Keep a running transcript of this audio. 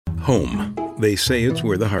Home. They say it's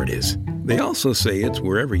where the heart is. They also say it's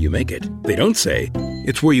wherever you make it. They don't say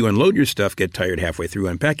it's where you unload your stuff, get tired halfway through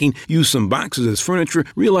unpacking, use some boxes as furniture,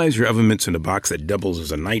 realize your oven mitt's in a box that doubles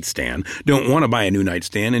as a nightstand, don't want to buy a new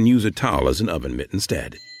nightstand, and use a towel as an oven mitt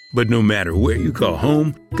instead. But no matter where you call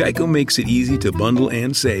home, Geico makes it easy to bundle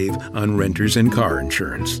and save on renters and car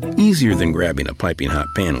insurance. Easier than grabbing a piping hot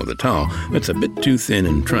pan with a towel that's a bit too thin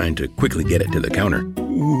and trying to quickly get it to the counter.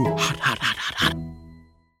 Ooh, hot, hot, hot, hot, hot.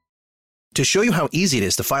 To show you how easy it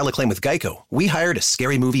is to file a claim with Geico, we hired a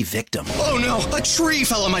scary movie victim. Oh no, a tree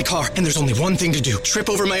fell on my car, and there's only one thing to do. Trip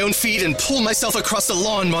over my own feet and pull myself across the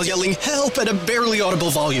lawn while yelling help at a barely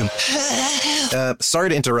audible volume. Sorry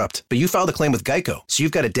to interrupt, but you filed a claim with Geico, so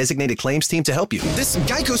you've got a designated claims team to help you. This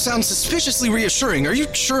Geico sounds suspiciously reassuring. Are you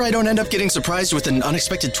sure I don't end up getting surprised with an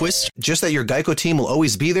unexpected twist? Just that your Geico team will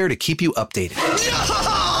always be there to keep you updated.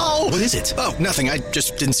 No! What is it? Oh, nothing. I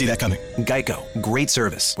just didn't see that coming. Geico. Great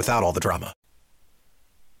service without all the drama.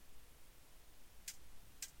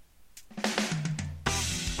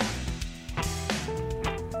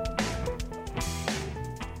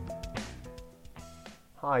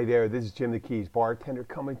 Hi there, this is Jim the Keys bartender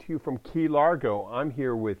coming to you from Key Largo. I'm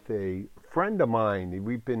here with a friend of mine.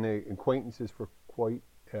 We've been acquaintances for quite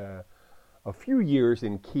a few years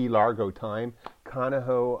in Key Largo time.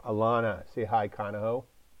 Kanaho Alana. Say hi, Kanaho.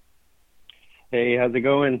 Hey, how's it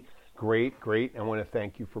going? Great, great. I want to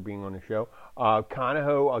thank you for being on the show.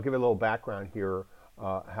 Kanaho, I'll give a little background here,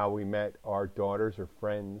 how we met. Our daughters are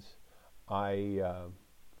friends. My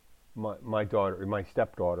daughter, my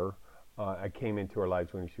stepdaughter, I came into her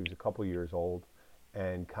lives when she was a couple years old,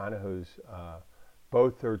 and Kanaho's,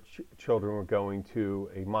 both her children were going to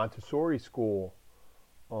a Montessori school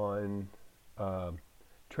on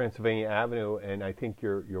Transylvania Avenue, and I think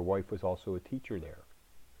your wife was also a teacher there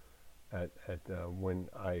at when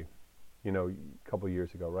a couple of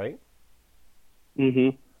years ago, right?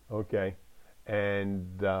 Mm-hmm. Okay.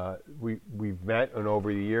 And we've met, and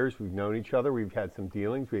over the years we've known each other. We've had some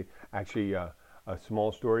dealings. We actually a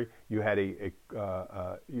small story. You had have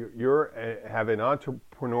an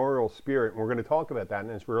entrepreneurial spirit, and we're going to talk about that,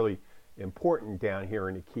 and it's really important down here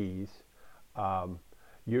in the Keys.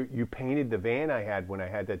 You painted the van I had when I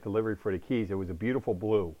had that delivery for the Keys. It was a beautiful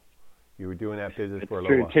blue. You were doing that business for a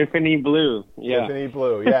little while. Tiffany blue. Yeah. Tiffany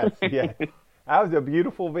blue. Yes. Yes. That was a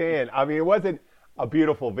beautiful van. I mean, it wasn't a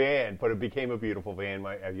beautiful van, but it became a beautiful van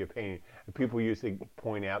as you painted. People used to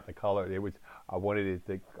point out the color. I wanted it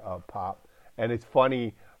to pop. And it's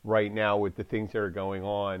funny right now with the things that are going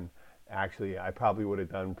on. Actually, I probably would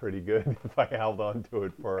have done pretty good if I held on to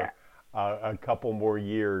it for a couple more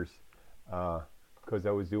years, because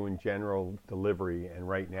I was doing general delivery, and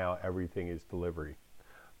right now everything is delivery.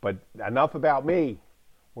 But enough about me.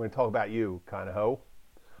 We're going to talk about you, Kanaho.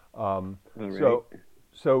 Right.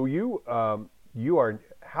 So you are.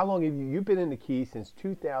 How long have you've been in the Keys since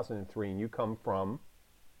 2003, and you come from?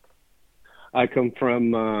 I come from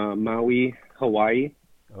Maui, Hawaii.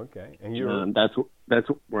 Okay, and you're that's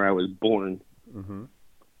where I was born. Mm-hmm.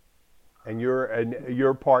 And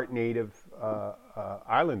you're part native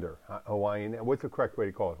islander, Hawaiian. What's the correct way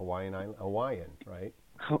to call it? Hawaiian, right?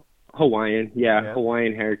 Hawaiian, yeah.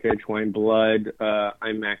 Hawaiian heritage, Hawaiian blood.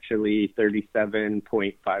 I'm actually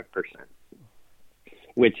 37.5%,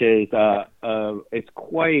 which is it's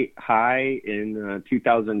quite high in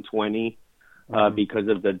 2020 because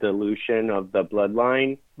of the dilution of the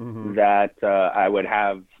bloodline. Mm-hmm. That I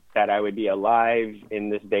would be alive in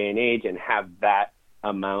this day and age and have that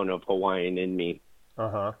amount of Hawaiian in me.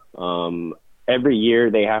 Every year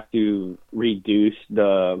they have to reduce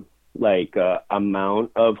the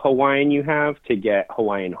amount of Hawaiian you have to get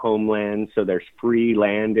Hawaiian homeland. So there's free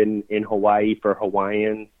land in Hawaii for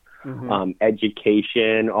Hawaiians,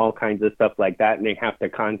 education, all kinds of stuff like that. And they have to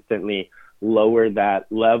constantly lower that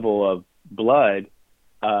level of blood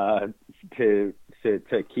to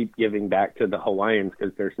keep giving back to the Hawaiians,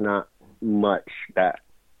 because there's not much that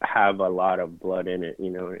have a lot of blood in it. You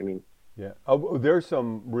know what I mean? Yeah. Oh, there's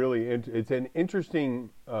some really, it's an interesting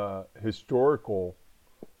historical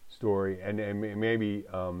story, and maybe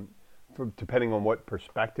depending on what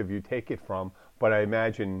perspective you take it from, but I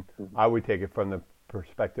imagine I would take it from the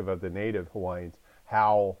perspective of the native Hawaiians,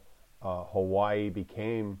 how Hawaii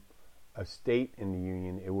became a state in the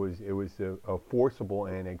Union. It was a forcible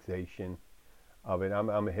annexation of it.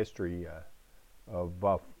 I'm a history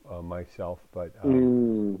buff myself, but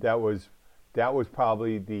that was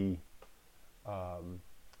probably the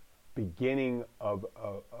beginning of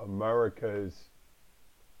America's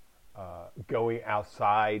going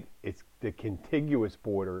outside the contiguous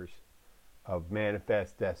borders of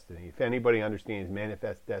Manifest Destiny. If anybody understands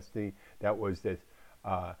Manifest Destiny, that was this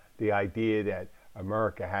the idea that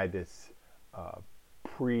America had this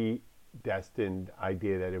predestined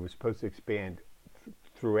idea that it was supposed to expand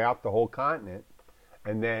throughout the whole continent,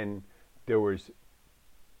 and then there was,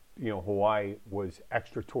 Hawaii was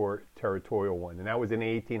extraterritorial one, and that was in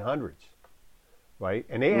the 1800s, right?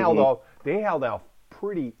 And they held off. They held out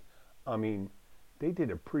pretty. I mean, they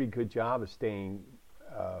did a pretty good job of staying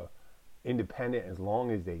independent as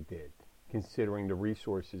long as they did, considering the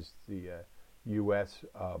resources the U.S.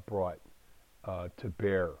 Brought to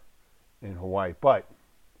bear in Hawaii. But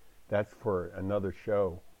that's for another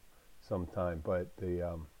show sometime. But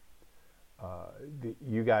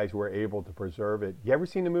you guys were able to preserve it. You ever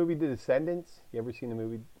seen the movie The Descendants? You ever seen the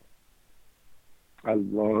movie? A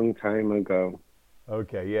long time ago.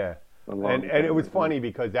 Okay, yeah. And it was funny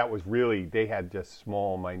because that was really, they had just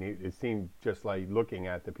small, minute, it seemed just like looking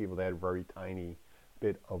at the people that had a very tiny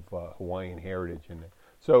bit of Hawaiian heritage in it.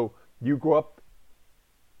 So you grew up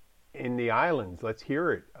in the islands. Let's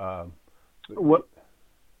hear it. Well,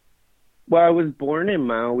 I was born in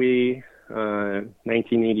Maui,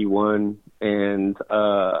 1981, and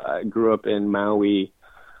I grew up in Maui,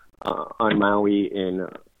 on Maui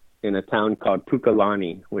in a town called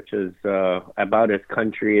Pukalani, which is about as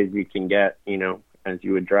country as you can get. As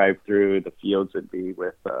you would drive through, the fields would be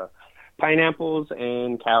with pineapples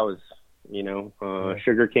and cows,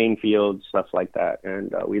 sugarcane fields, stuff like that.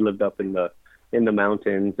 And we lived up in the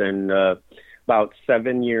mountains. And about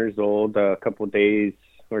 7 years old, a couple of days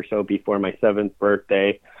or so before my 7th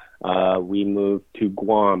birthday, we moved to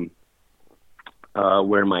Guam,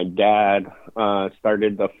 where my dad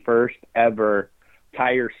started the first ever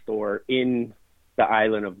tire store in the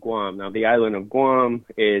island of Guam. Now, the island of Guam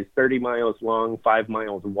is 30 miles long, 5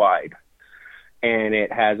 miles wide, and it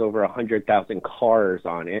has over 100,000 cars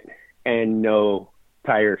on it and no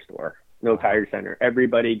tire store, no tire center.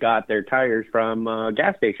 Everybody got their tires from a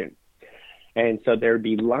gas station. And so there'd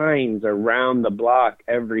be lines around the block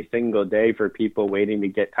every single day for people waiting to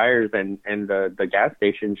get tires, and the gas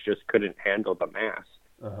stations just couldn't handle the mass.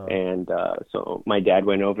 And so my dad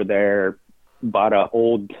went over there, bought an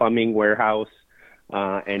old plumbing warehouse,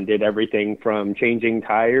 and did everything from changing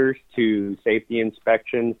tires to safety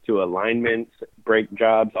inspections to alignments, brake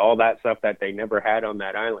jobs, all that stuff that they never had on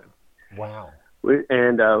that island. Wow.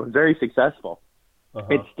 And very successful.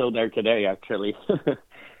 It's still there today, actually.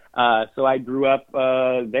 So I grew up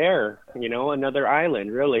there, another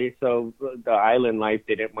island, really. So the island life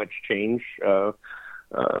didn't much change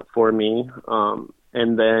for me.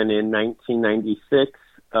 And then in 1996,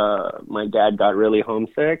 my dad got really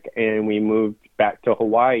homesick, and we moved back to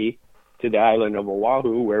Hawaii, to the island of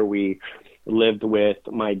Oahu, where we lived with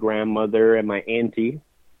my grandmother and my auntie.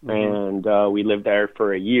 And we lived there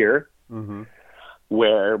for a year,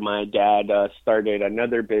 where my dad started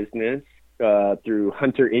another business through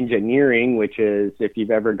Hunter Engineering, which is, if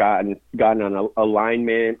you've ever gotten on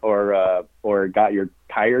alignment or got your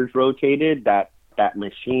tires rotated, that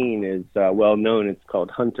machine is well known. It's called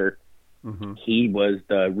Hunter. He was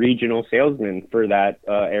the regional salesman for that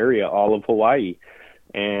area, all of Hawaii.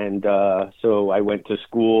 And so I went to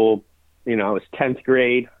school, I was 10th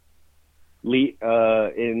grade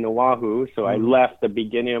in Oahu. So I left the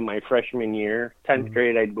beginning of my freshman year. 10th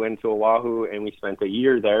grade, I went to Oahu, and we spent a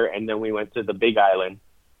year there. And then we went to the Big Island,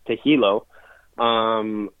 to Hilo,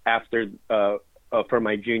 after for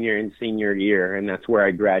my junior and senior year. And that's where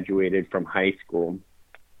I graduated from high school.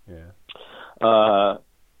 Yeah.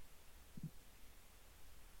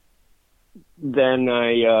 Then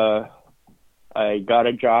I got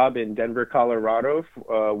a job in Denver, Colorado,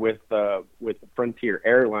 with Frontier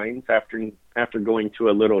Airlines after going to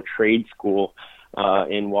a little trade school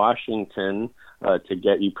in Washington to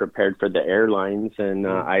get you prepared for the airlines, and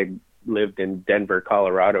I lived in Denver,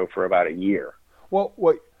 Colorado for about a year. Well,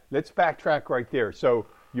 let's backtrack right there. So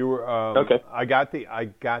you were okay.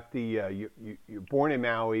 You're born in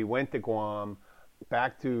Maui, went to Guam,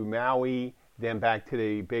 back to Maui, then back to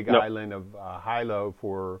the Big Island of Hilo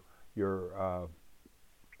for your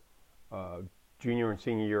junior and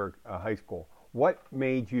senior year high school. What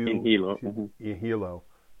made you in Hilo? In Hilo,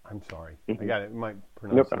 I'm sorry, I got it. My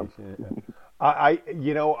pronunciation. I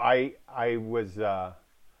was a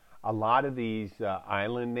lot of these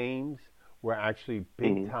island names were actually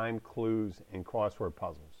big time clues in crossword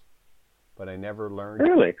puzzles, but I never learned.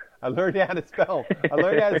 Really? I learned how to spell. I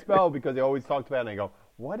learned how to spell because they always talked about it, and I go,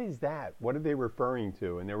 what is that? What are they referring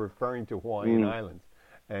to? And they're referring to Hawaiian Islands.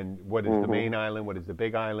 And what is the main island? What is the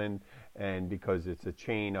Big Island? And because it's a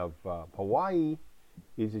chain of Hawaii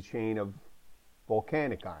is a chain of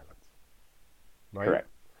volcanic islands, right? Correct.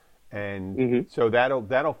 And so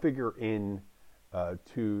that'll figure in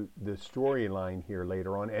to the storyline here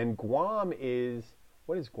later on. And Guam is,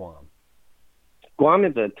 what is Guam? Guam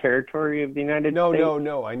is a territory of the United States.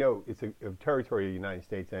 No. I know it's a territory of the United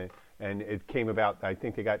States, and it came about. I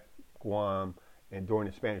think they got Guam and during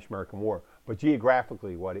the Spanish-American War. But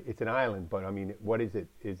geographically, it's an island. But I mean, what is it?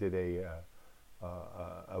 Is it a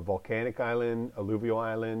volcanic island, alluvial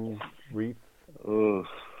island, reef? Oof.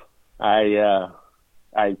 I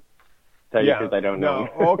tell you because I don't know.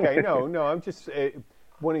 Okay, no. I'm just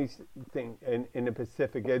one of these things in the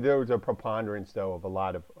Pacific. There was a preponderance, though, of a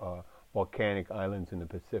lot of volcanic islands in the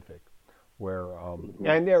Pacific, where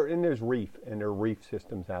and there's reef, and there are reef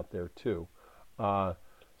systems out there too. But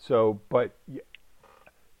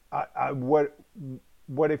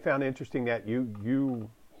what I found interesting that you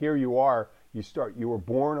here you are, you were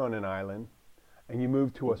born on an island, and you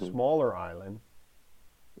moved to a smaller island,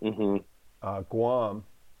 Guam,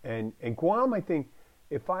 and Guam. I think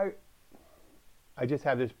I just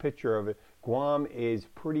have this picture of it. Guam is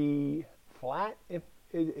pretty flat.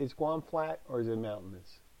 Is Guam flat or is it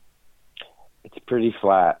mountainous? It's pretty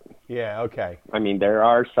flat. Yeah. Okay. I mean, there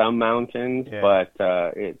are some mountains, but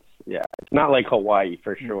it's not like Hawaii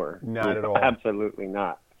for sure. Not at all. Absolutely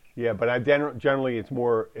not. Yeah, but generally it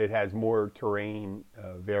has more terrain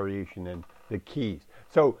variation than the Keys.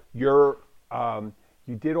 So you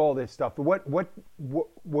did all this stuff. What was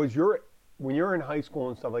when you're in high school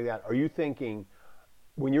and stuff like that? Are you thinking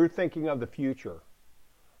when you're thinking of the future?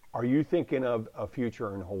 Are you thinking of a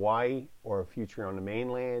future in Hawaii or a future on the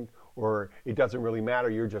mainland, or it doesn't really matter?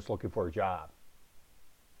 You're just looking for a job.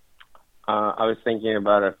 I was thinking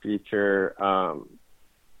about a future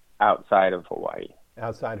outside of Hawaii.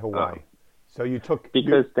 Outside Hawaii. So you took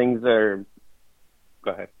things are.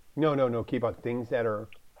 Go ahead. No. Keep on things that are.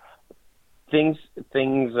 Things.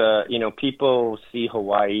 People see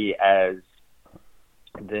Hawaii as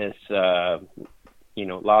this.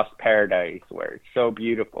 Lost paradise where it's so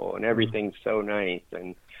beautiful and everything's so nice,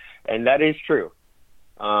 and that is true.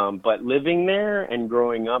 But living there and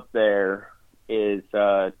growing up there is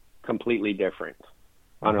completely different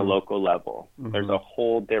on a local level. There's a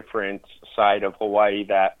whole different side of Hawaii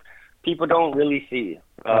that people don't really see.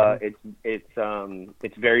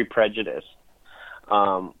 It's very prejudiced.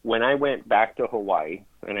 When I went back to Hawaii,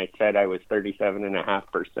 and I said I was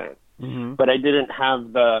 37.5%. But I didn't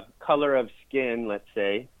have the color of skin, let's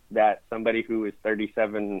say, that somebody who is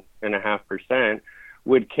 37.5%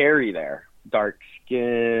 would carry there. Dark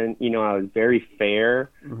skin, I was very fair.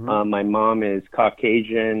 My mom is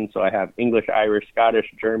Caucasian, so I have English, Irish,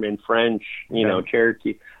 Scottish, German, French,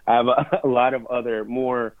 Cherokee. I have a lot of other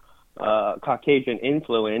more Caucasian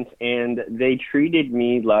influence, and they treated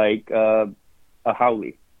me like a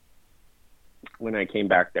haole when I came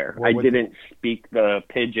back there. I didn't speak the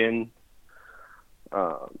pidgin,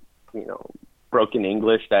 broken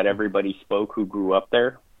English that everybody spoke who grew up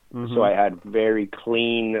there. So I had very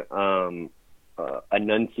clean,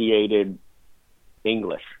 enunciated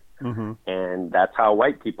English. And that's how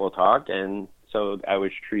white people talk, and so I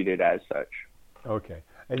was treated as such. Okay.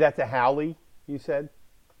 And that's a haole, you said?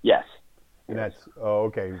 Yes. And that's,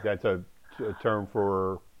 okay, that's a term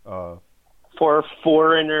for... For a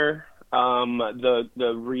foreigner,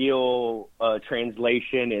 the real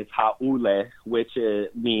translation is haule, which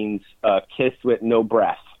means kiss with no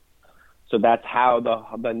breath. So that's how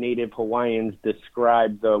the native Hawaiians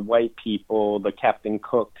describe the white people, the Captain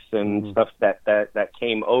Cooks and stuff that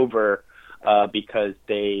came over because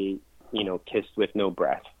they, kissed with no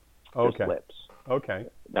breath, just lips. Okay.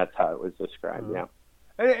 That's how it was described. Yeah.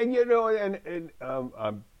 I'm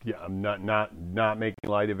not making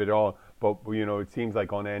light of it at all. But, it seems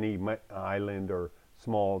like on any island or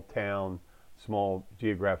small town, small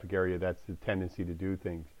geographic area, that's the tendency to do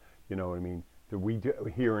things. You know what I mean?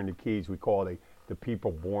 Here in the Keys, we call the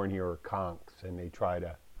people born here are conks, and they try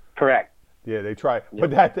to... Correct. Yeah, they try.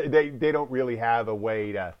 Yep. But they don't really have a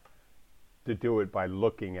way to do it by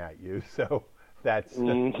looking at you. So that's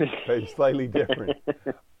slightly different.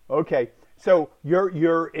 Okay. So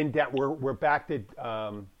you're in Denver. We're back to...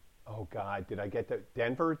 oh, God, did I get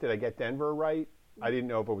Denver? Did I get Denver right? I didn't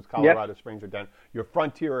know if it was Colorado Springs or Denver. You're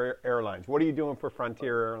Frontier Airlines. What are you doing for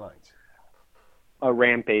Frontier Airlines? A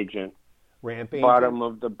ramp agent. Ramp agent? Bottom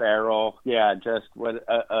of the barrel. Yeah, just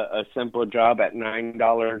a simple job at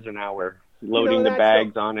 $9 an hour, loading the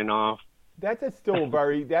bags on and off. That's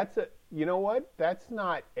you know what? That's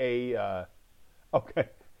not a, okay.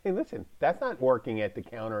 Hey, listen, that's not working at the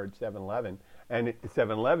counter at 7-Eleven. And at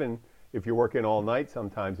 7-Eleven, if you're working all night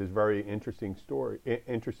sometimes, is very interesting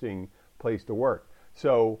place to work.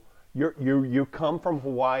 So you come from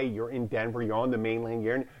Hawaii, you're in Denver, you're on the mainland,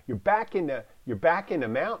 you're back in the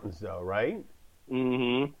mountains though, right?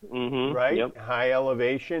 Right? Yep. High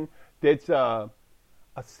elevation. It's a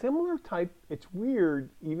similar type. It's weird,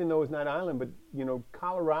 even though it's not island, but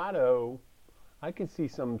Colorado. I can see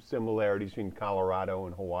some similarities between Colorado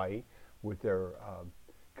and Hawaii with their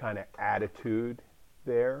kind of attitude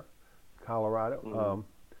there. Colorado.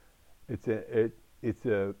 It's a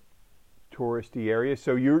touristy area.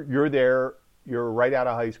 So you're there. You're right out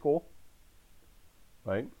of high school,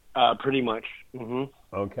 right? Pretty much.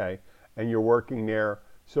 Okay, and you're working there.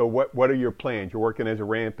 So what are your plans? You're working as a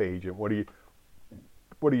ramp agent. What are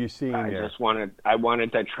you seeing there? I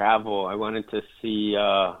wanted to travel. I wanted to see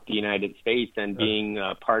the United States, and being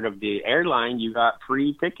part of the airline, you got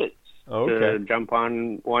free tickets to jump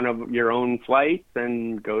on one of your own flights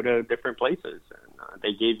and go to different places. And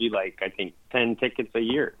they gave you I think 10 tickets a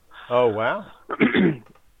year. Oh wow!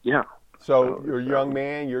 Yeah. So you're a young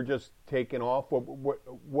man. You're just taking off.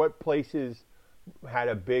 What places had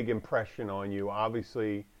a big impression on you?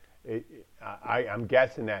 Obviously, I'm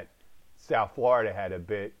guessing that South Florida had a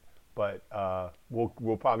bit, but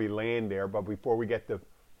we'll probably land there. But before we get to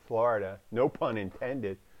Florida, no pun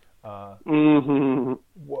intended. The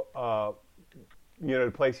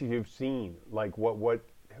places you've seen, what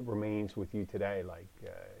remains with you today,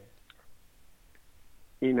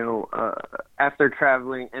 after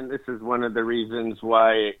traveling, and this is one of the reasons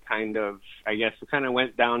why it kind of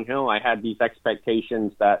went downhill. I had these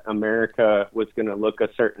expectations that America was going to look a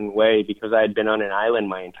certain way because I had been on an island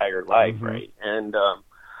my entire life, right? And,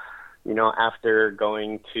 after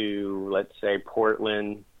going to, let's say,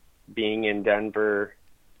 Portland, being in Denver,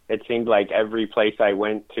 it seemed like every place I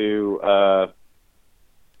went to,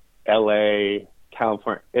 LA,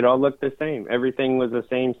 California, it all looked the same. Everything was the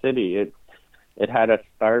same city. It had a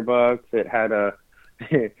Starbucks, it had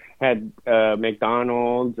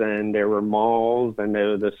McDonald's, and there were malls, and they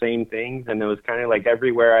were the same things. And it was kind of like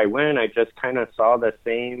everywhere I went, I just kind of saw the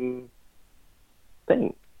same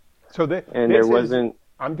thing. So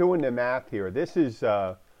I'm doing the math here. This is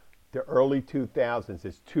the early 2000s.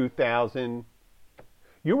 It's 2000.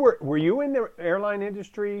 Were you in the airline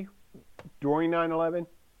industry during 9/11?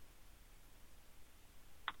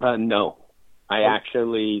 No. I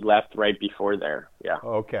actually left right before there. Yeah.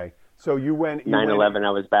 Okay. So you went 9/11.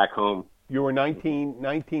 I was back home. You were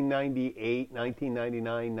 1998,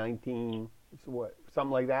 1999,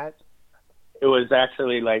 something like that? It was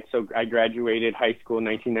actually so I graduated high school in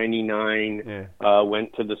 1999,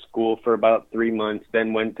 went to the school for about 3 months,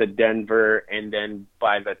 then went to Denver, and then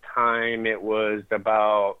by the time it was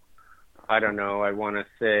about, I don't know, I want to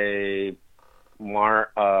say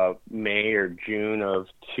May or June of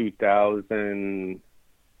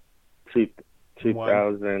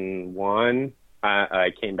 2001,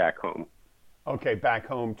 I came back home. Okay, back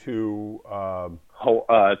home to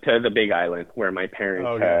the Big Island where my parents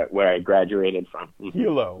where I graduated from.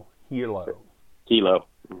 Hilo.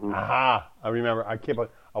 Mm-hmm. Aha! I remember. I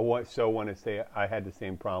want to say I had the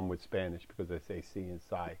same problem with Spanish because I say "si" and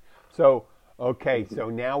 "si." So okay,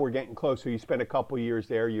 so now we're getting close. So you spent a couple years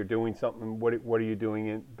there. You're doing something. What are you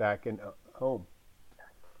doing back in home?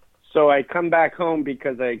 So I come back home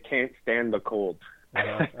because I can't stand the cold.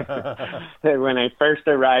 When I first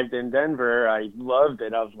arrived in Denver, I loved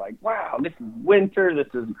it. I was like, wow, this is winter. This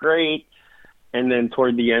is great. And then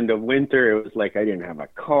toward the end of winter, it was like I didn't have a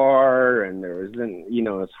car, and there wasn't,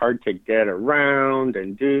 it's hard to get around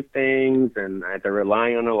and do things, and I had to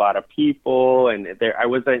rely on a lot of people, and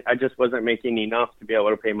I just wasn't making enough to be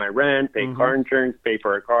able to pay my rent, pay car insurance, pay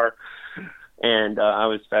for a car, and I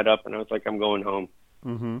was fed up, and I was like, I'm going home.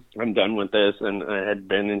 I'm done with this, and I had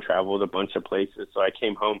been and traveled a bunch of places, so I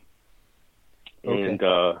came home, and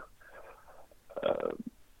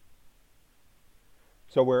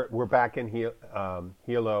so we're back in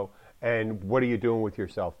Hilo, and what are you doing with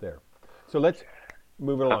yourself there? So let's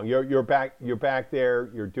move it along. You're back there.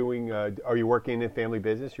 You're doing. Are you working in family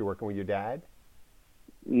business? You're working with your dad?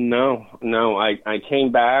 No. I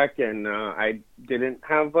came back, and I didn't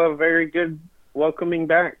have a very good welcoming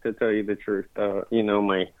back, to tell you the truth.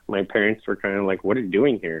 My parents were kind of like, "What are you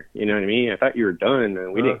doing here?" You know what I mean? I thought you were done,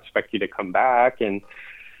 and we didn't expect you to come back. And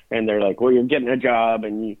they're like, "Well, you're getting a job,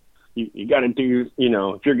 and you got to do,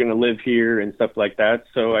 if you're going to live here and stuff like that."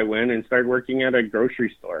 So I went and started working at a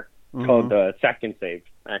grocery store called Sack and Save,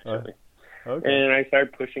 actually. And I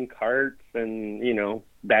started pushing carts and,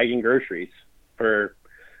 bagging groceries for,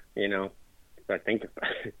 I think it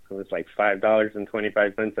was like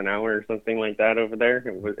 $5.25 an hour or something like that over there.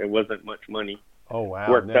 It wasn't much money. Oh, wow.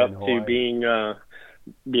 Worked up to being in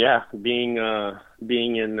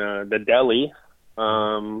the deli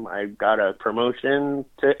I got a promotion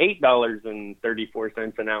to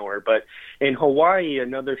 $8.34 an hour. But in Hawaii,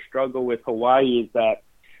 another struggle with Hawaii is that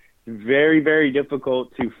it's very, very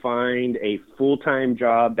difficult to find a full-time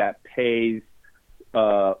job that pays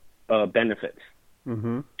benefits.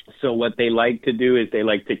 Mm-hmm. So what they like to do is they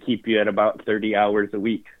like to keep you at about 30 hours a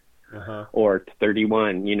week. Or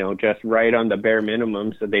 31, just right on the bare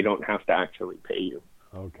minimum, so they don't have to actually pay you.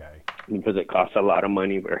 Okay. Because it costs a lot of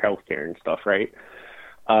money for healthcare and stuff, right?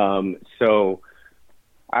 So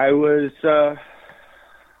I was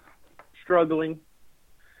struggling,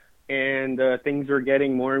 and things were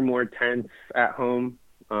getting more and more tense at home.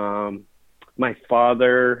 My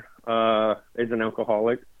father is an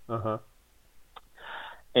alcoholic,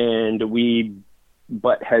 and we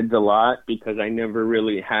butt heads a lot because I never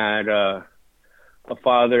really had a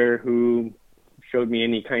father who showed me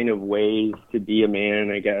any kind of ways to be a man,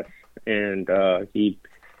 I guess. And he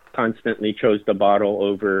constantly chose the bottle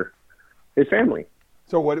over his family.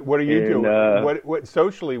 So what are you doing? What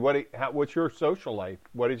socially? What's your social life?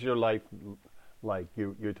 What is your life like?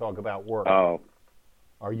 You talk about work. Oh,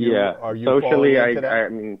 are you socially? falling into that? I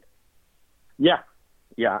mean, yeah.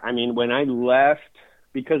 I mean, when I left,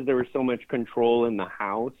 because there was so much control in the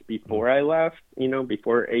house before I left,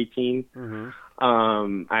 before 18. And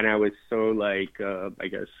I was so I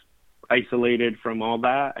guess isolated from all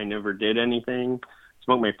that. I never did anything.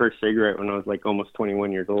 Smoked my first cigarette when I was almost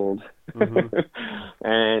 21 years old.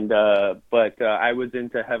 And, but I was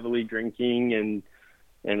into heavily drinking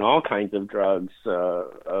and all kinds of drugs,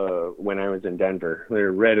 when I was in Denver.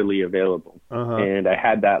 They're readily available. And I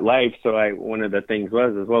had that life. So one of the things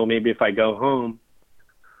was, well, maybe if I go home,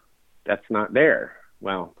 that's not there.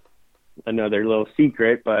 Well, another little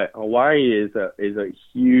secret, but Hawaii is a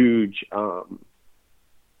huge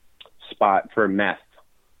spot for meth.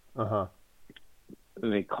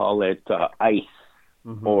 They call it ice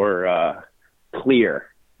or clear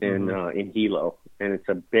in Hilo, and it's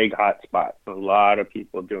a big hot spot. A lot of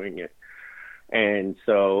people doing it, and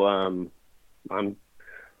so I'm,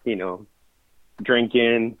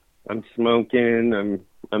 drinking, I'm smoking,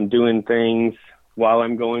 I'm doing things while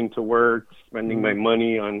I'm going to work, spending my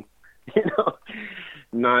money on,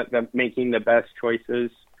 not making the best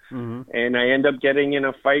choices. And I end up getting in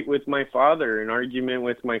a fight with my father, an argument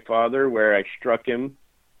with my father where I struck him.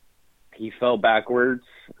 He fell backwards.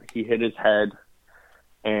 He hit his head,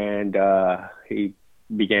 and he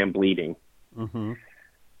began bleeding.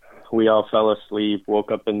 We all fell asleep,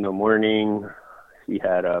 woke up in the morning. He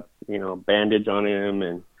had a, bandage on him,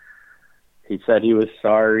 and he said he was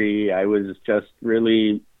sorry. I was just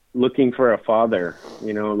really looking for a father,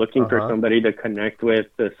 looking for somebody to connect with,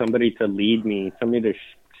 somebody to lead me, somebody to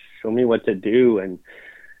show me what to do. And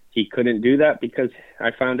he couldn't do that because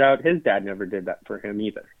I found out his dad never did that for him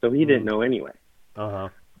either. So he didn't know anyway.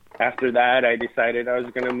 After that, I decided I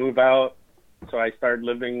was going to move out. So I started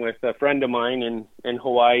living with a friend of mine in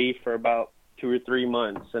Hawaii for about 2 or 3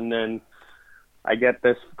 months. And then I get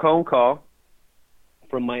this phone call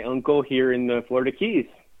from my uncle here in the Florida Keys.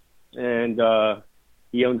 And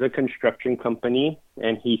he owns a construction company.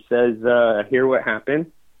 And he says, hear what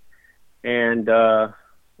happened. And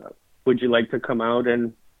would you like to come out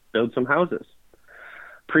and build some houses?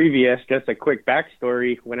 Just a quick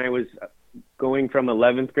backstory, when I was going from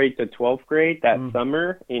 11th grade to 12th grade that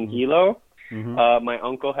summer in Hilo, my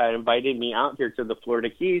uncle had invited me out here to the Florida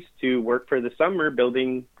Keys to work for the summer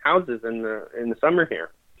building houses in the ssummer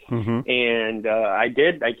here. And I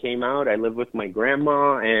did. I came out. I lived with my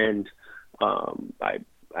grandma, and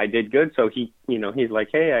I did good. So he's like,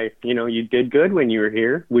 hey, you did good when you were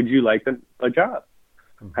here. Would you like a job?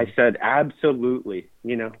 I said, absolutely,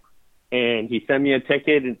 and he sent me a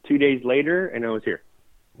ticket, and 2 days later, and I was here.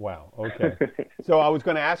 Wow. Okay. So I was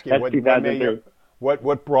going to ask you,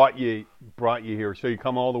 what brought you here? So you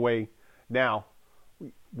come all the way. Now,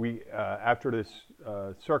 we after this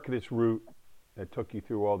circuitous route that took you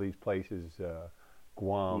through all these places,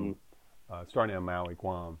 Guam, starting in Maui,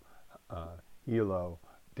 Guam, Hilo,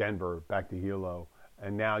 Denver, back to Hilo,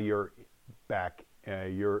 and now you're back.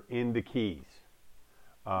 You're in the Keys.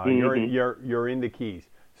 You're in the Keys.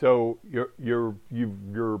 So you're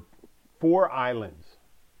 4 islands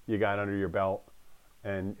you got under your belt,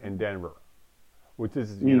 and Denver, which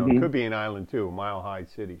is it could be an island too, a Mile High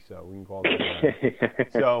city. So we can call it an island.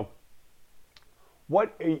 So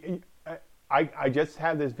what I just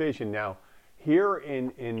had this vision now here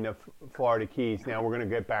in the Florida Keys. Now we're going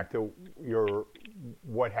to get back to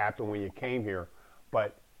what happened when you came here,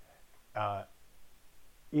 but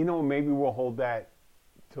maybe we'll hold that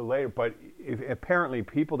till later. But apparently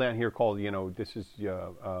people down here call this is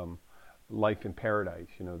life in paradise.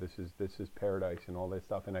 This is paradise and all this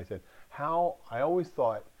stuff. And I said, I always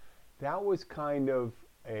thought that was kind of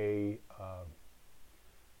a.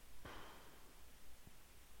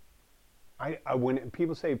 When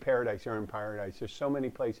people say paradise, you're in paradise. There's so many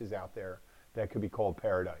places out there that could be called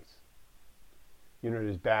paradise.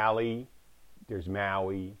 There's Bali, there's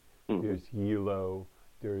Maui, there's Hilo,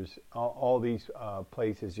 there's all these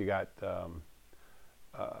places. You got,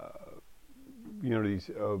 these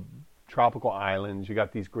tropical islands. You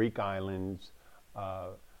got these Greek islands,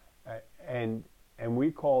 and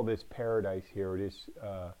we call this paradise here. It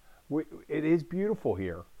is beautiful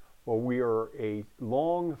here. Well, we are a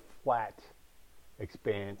long, flat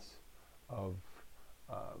expanse of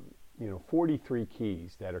 43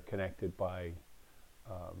 keys that are connected by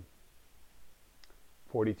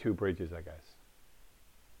 42 bridges, I guess.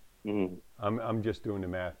 I'm just doing the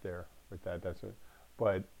math there with that. That's it.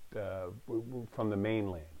 But from the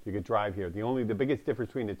mainland, you could drive here. The biggest difference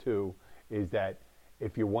between the two is that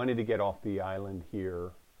if you wanted to get off the island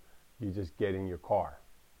here, you just get in your car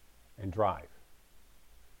and drive.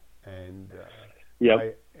 And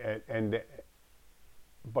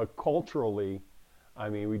but culturally, I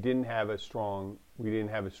mean, we didn't have a strong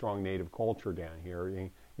native culture down here.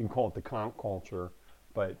 You can call it the conch culture,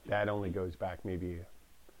 but that only goes back maybe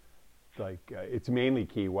it's mainly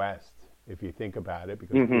Key West if you think about it,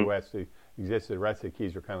 because Key West existed. The rest of the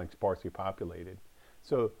keys are kind of like sparsely populated.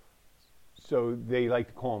 So they like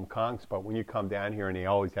to call them conchs, but when you come down here, and they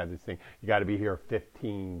always have this thing, you got to be here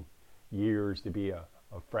 15 years to be a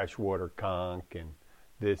freshwater conch and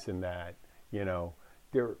this and that.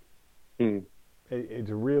 It's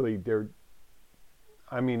really there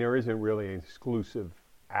isn't really an exclusive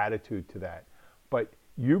attitude to that. But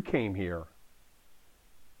you came here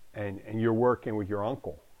and you're working with your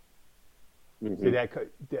uncle. You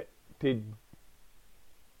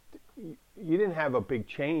didn't have a big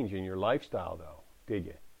change in your lifestyle though, did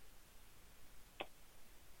you?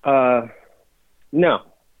 No.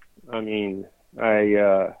 I mean,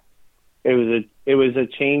 it was a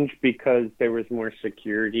change because there was more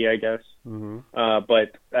security, I guess.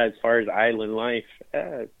 But as far as island life,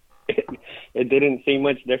 it didn't seem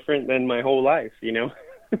much different than my whole life,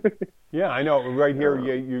 Yeah, I know. Right here,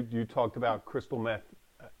 you talked about crystal meth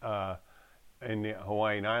in the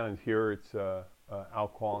Hawaiian Islands. Here, it's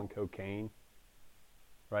alcohol and cocaine,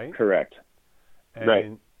 right? Correct.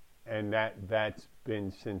 Right. And that's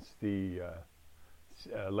been since the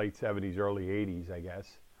late 70s, early 80s, I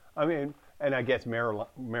guess. I mean, and I guess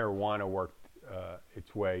marijuana worked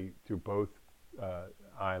its way through both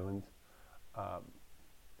islands.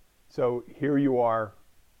 So here you are,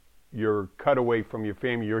 you're cut away from your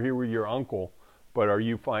family. You're here with your uncle, but are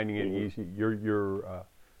you finding it easy?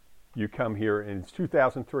 You come here, and it's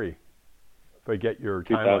 2003. If I get your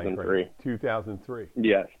timeline right. 2003.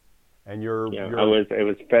 Yes. And you're it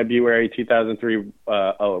was February 2003.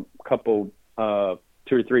 A couple 2 or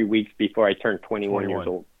 3 weeks before I turned 21 years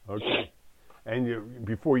old. Okay. And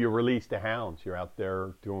before you release the hounds, you're out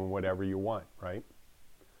there doing whatever you want, right?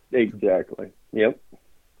 Exactly. Yep.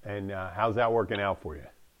 And how's that working out for you?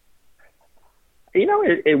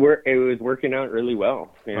 It was working out really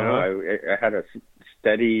well. I had a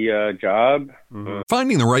steady job.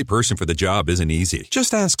 Finding the right person for the job isn't easy.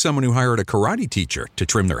 Just ask someone who hired a karate teacher to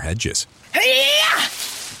trim their hedges. Hey-ya!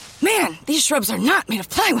 Man, these shrubs are not made of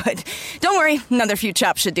plywood. Don't worry, another few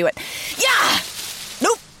chops should do it. Yeah!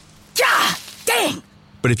 Nope! Yeah! Dang!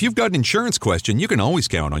 But if you've got an insurance question, you can always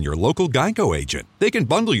count on your local Geico agent. They can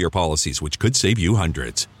bundle your policies, which could save you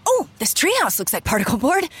hundreds. Oh, this treehouse looks like particle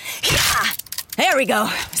board. Yeah! There we go.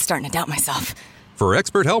 I'm starting to doubt myself. For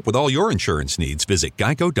expert help with all your insurance needs, visit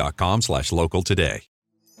geico.com/local today.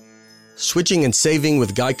 Switching and saving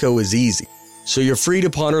with Geico is easy, so you're free to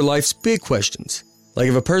ponder life's big questions. Like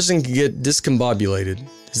if a person can get discombobulated,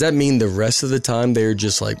 does that mean the rest of the time they're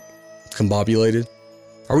just combobulated?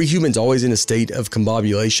 Are we humans always in a state of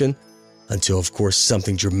combobulation? Until, of course,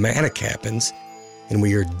 something dramatic happens and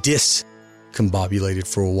we are discombobulated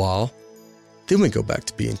for a while. Then we go back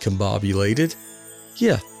to being combobulated.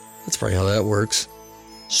 Yeah, that's probably how that works.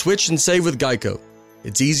 Switch and save with Geico.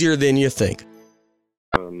 It's easier than you think.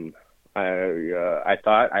 I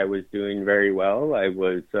thought I was doing very well. I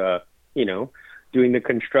was, doing the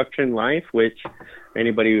construction life, which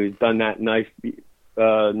anybody who's done that life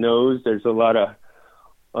knows there's a lot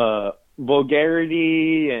of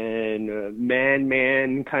vulgarity and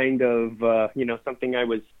man kind of, something I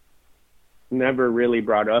was never really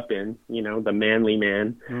brought up in, the manly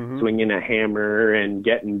man swinging a hammer and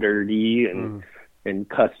getting dirty and and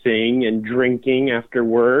cussing and drinking after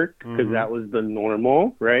work because that was the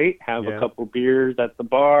normal, right? Have a couple beers at the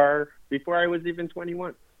bar before I was even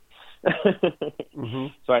 21.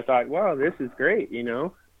 So I thought, wow, this is great, you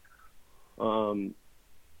know?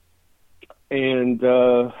 And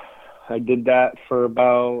I did that for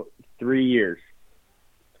about 3 years.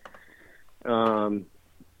 Let's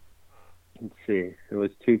see, it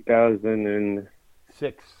was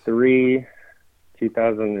 2006.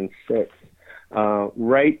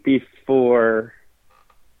 Right before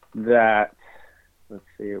that, let's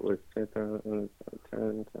see, it was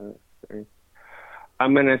 2010,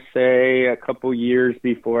 I'm going to say a couple years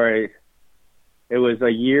before it was a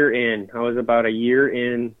year in. I was about a year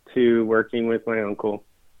into working with my uncle,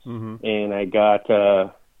 and I got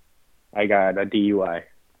a DUI.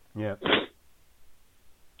 Yeah.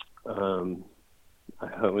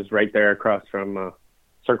 I was right there across from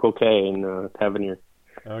Circle K in Tavernier.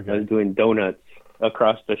 Okay. I was doing donuts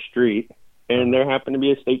across the street, and there happened to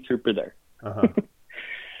be a state trooper there.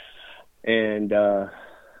 And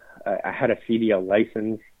I had a CDL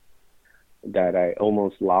license that I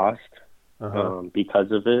almost lost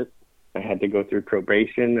because of it. I had to go through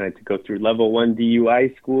probation. I had to go through level 1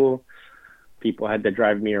 DUI school. People had to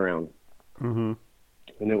drive me around. And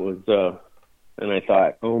it was, and I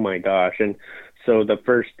thought, oh my gosh. And so the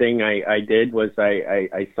first thing I did was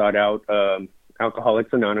I sought out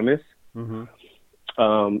Alcoholics Anonymous.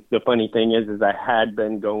 The funny thing is I had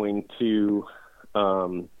been going to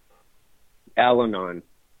Al-Anon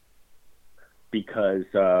because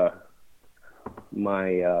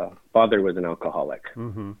my father was an alcoholic.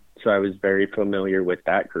 So I was very familiar with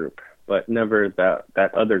that group, but never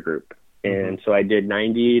that other group. And so I did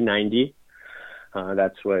 90-90.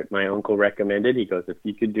 That's what my uncle recommended. He goes, if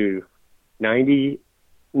you could do 90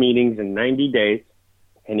 meetings in 90 days,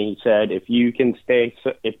 and he said, if you can stay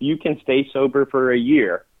sober for a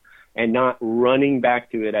year and not running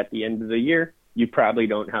back to it at the end of the year, you probably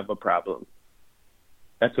don't have a problem.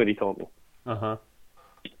 That's what he told me.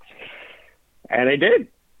 And I did.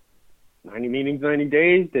 90 meetings, 90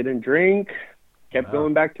 days, didn't drink, kept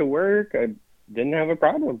going back to work. I didn't have a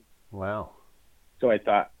problem. Wow. So I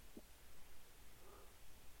thought,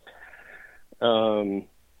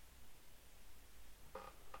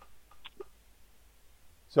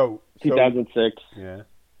 So 2006. Yeah.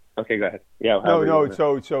 Okay, go ahead. Yeah. No.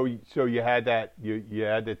 So you had that. You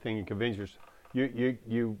had that thing. You convinced yourself.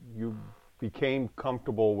 You became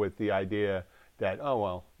comfortable with the idea that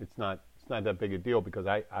it's not that big a deal because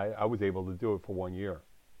I was able to do it for 1 year.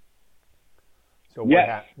 So what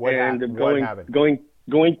happened?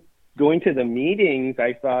 Going to the meetings,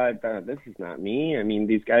 I thought, this is not me. I mean,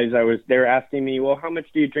 these guys, they're asking me, well, how much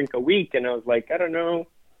do you drink a week? And I was like, I don't know,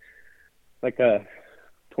 like a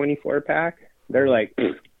 24-pack. They're like,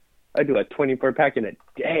 I do a 24-pack in a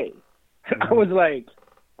day. I was like,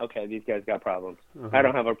 okay, these guys got problems. I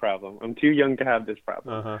don't have a problem. I'm too young to have this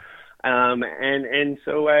problem. And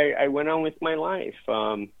so I went on with my life.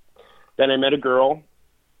 Then I met a girl,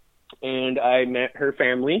 and I met her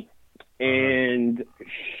family, and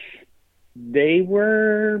they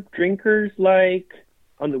were drinkers like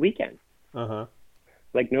on the weekend.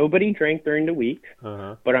 Like nobody drank during the week,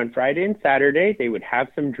 but on Friday and Saturday they would have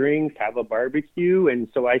some drinks, have a barbecue, and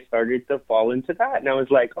so I started to fall into that. And I was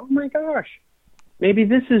like, oh my gosh, maybe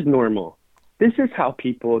this is normal. This is how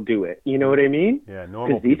people do it. You know what I mean? Yeah,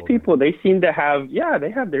 normal. Because these people, they seem to have,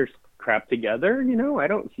 they have their crap together. You know, I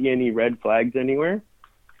don't see any red flags anywhere.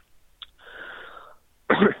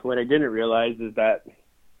 What I didn't realize is that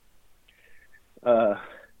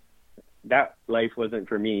that life wasn't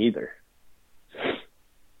for me either.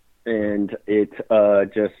 And it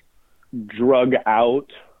just drug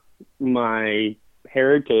out my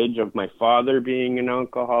heritage of my father being an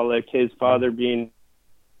alcoholic, his father being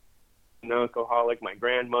an alcoholic, my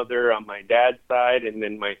grandmother on my dad's side, and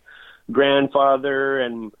then my grandfather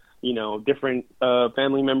and, different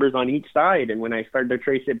family members on each side. And when I started to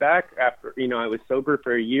trace it back after, I was sober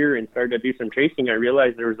for a year and started to do some tracing, I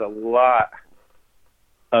realized there was a lot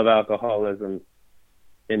of alcoholism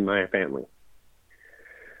in my family.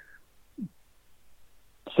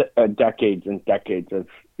 Decades and decades of,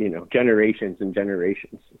 generations and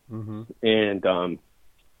generations. And,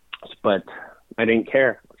 but I didn't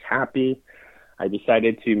care. I was happy. I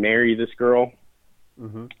decided to marry this girl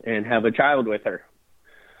and have a child with her.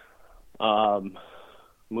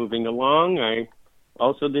 Moving along, I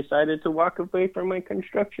also decided to walk away from my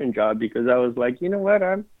construction job because I was like, you know what?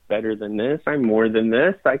 I'm better than this. I'm more than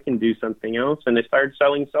this. I can do something else. And I started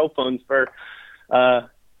selling cell phones for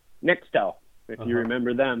Nextel. If you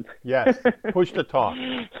remember them. Yes, push to talk.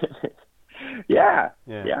 Yeah.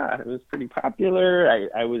 It was pretty popular.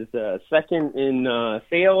 I was second in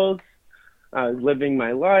sales. I was living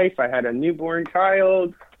my life. I had a newborn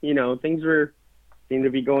child. You know, things seemed to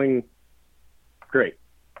be going great.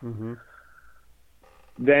 Mm-hmm.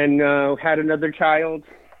 Then had another child,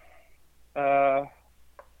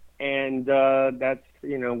 and that's,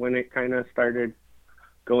 you know, when it kind of started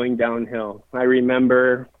going downhill. I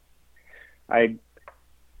remember I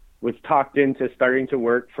was talked into starting to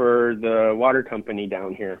work for the water company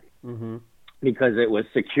down here, mm-hmm. because it was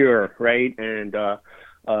secure, right? And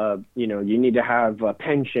you know, you need to have a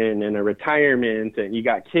pension and a retirement, and you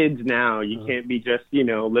got kids now. You can't be just, you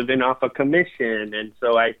know, living off a commission. And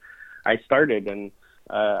so I started, and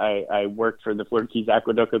I worked for the Florida Keys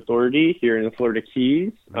Aqueduct Authority here in the Florida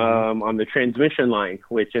Keys, mm-hmm. on the transmission line,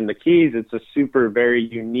 which in the Keys, it's a very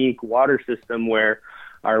unique water system where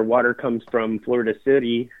our water comes from Florida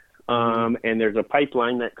City, and there's a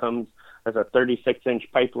pipeline that comes, there's a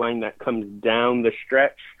 36-inch pipeline that comes down the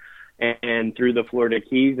stretch and through the Florida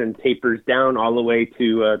Keys and tapers down all the way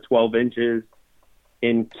to 12 inches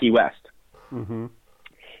in Key West. Mm-hmm.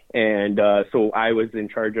 And so I was in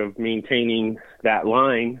charge of maintaining that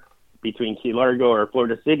line between Key Largo or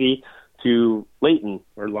Florida City to Layton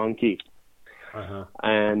or Long Key. Uh-huh.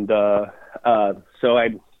 And so I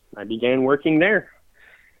began working there.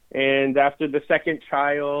 And after the second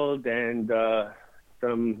child and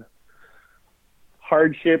some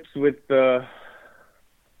hardships with the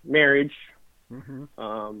marriage, mm-hmm.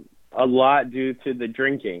 A lot due to the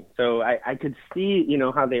drinking. So I could see, you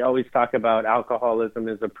know, how they always talk about alcoholism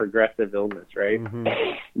as a progressive illness, right?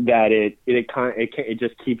 Mm-hmm. That it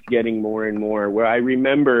just keeps getting more and more. Where I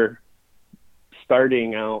remember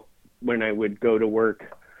starting out when I would go to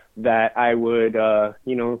work, that I would,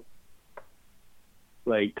 you know,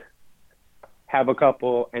 like have a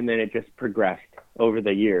couple, and then it just progressed over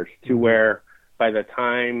the years to where by the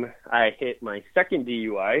time I hit my second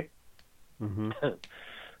DUI, mm-hmm.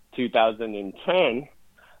 2010,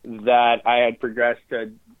 that I had progressed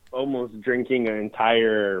to almost drinking an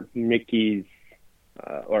entire Mickey's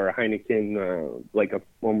or a Heineken,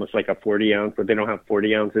 almost like a 40 ounce, but they don't have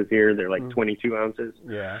 40 ounces here. They're like 22 ounces.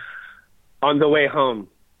 Yeah. On the way home,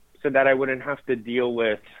 so that I wouldn't have to deal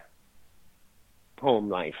with home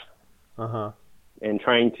life. Uh-huh. And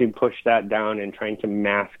trying to push that down and trying to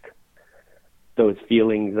mask those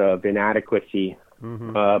feelings of inadequacy,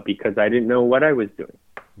 mm-hmm. Because I didn't know what I was doing.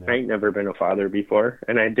 No. I'd never been a father before,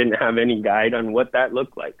 and I didn't have any guide on what that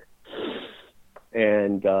looked like.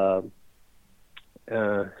 And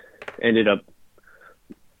ended up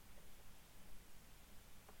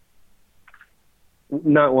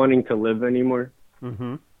not wanting to live anymore.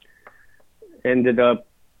 Mm-hmm. Ended up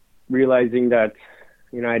realizing that,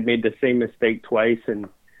 you know, I'd made the same mistake twice, and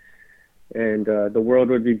the world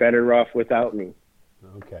would be better off without me.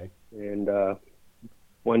 Okay. And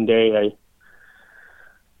one day I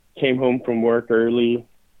came home from work early,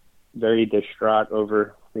 very distraught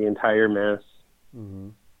over the entire mess. Mm-hmm.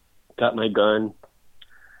 Got my gun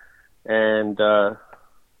and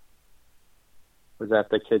was at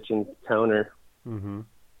the kitchen counter. Mm-hmm.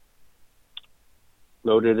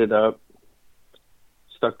 Loaded it up,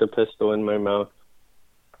 stuck the pistol in my mouth,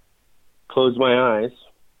 closed my eyes,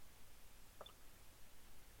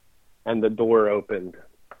 and the door opened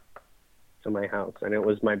to my house, and it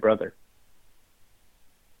was my brother.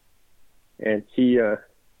 And he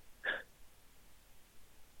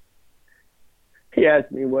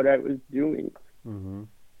asked me what I was doing. Mm-hmm.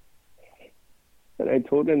 And I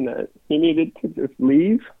told him that he needed to just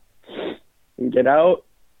leave and get out.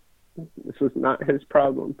 This was not his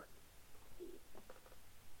problem.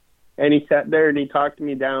 And he sat there and he talked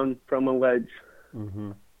me down from a ledge.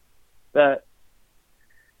 Mm-hmm. That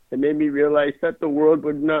it made me realize that the world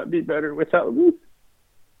would not be better without me.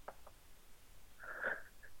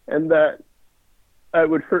 And that I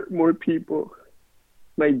would hurt more people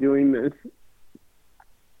by doing this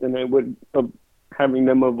than I would of having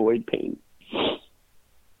them avoid pain.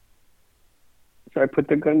 So I put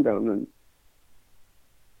the gun down and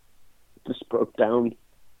just broke down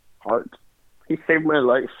hard. He saved my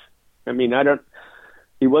life. I mean,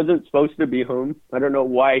 he wasn't supposed to be home. I don't know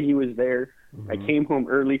why he was there. Mm-hmm. I came home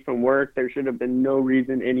early from work. There should have been no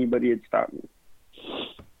reason anybody had stopped me.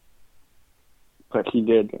 But he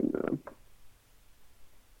did. And,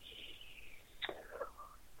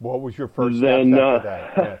 what was your first step after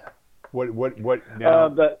that? Yes. What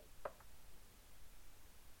now?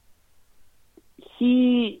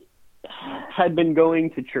 He had been going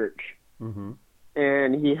to church. Mm-hmm.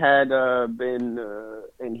 And he had been,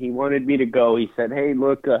 and he wanted me to go. He said, "Hey,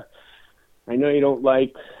 look, I know you don't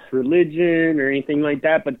like religion or anything like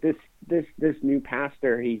that, but this this new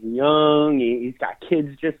pastor. He's young. He's got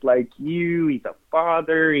kids just like you. He's a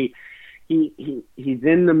father. He's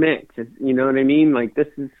in the mix. You know what I mean? Like,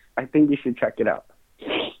 I think you should check it out.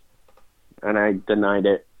 And I denied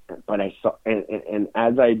it, but I saw, and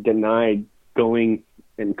as I denied going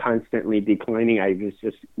and constantly declining, I was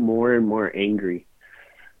just more and more angry.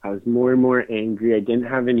 I was more and more angry. I didn't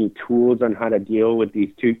have any tools on how to deal with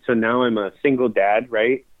these two. So now I'm a single dad,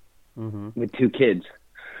 right? With 2 kids.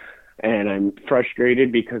 And I'm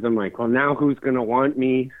frustrated because I'm like, well, now who's going to want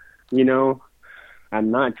me? You know, I'm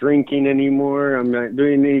not drinking anymore. I'm not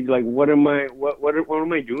doing these. Like, what am I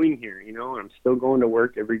doing here? You know, I'm still going to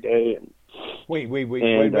work every day. And wait.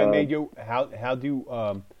 And, what made you?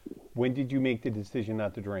 When did you make the decision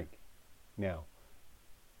not to drink? Now,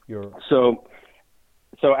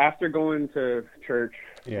 So after going to church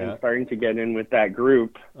and starting to get in with that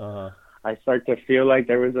group, I start to feel like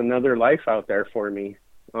there was another life out there for me.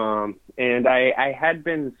 And I had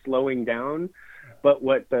been slowing down, but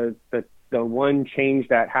what the one change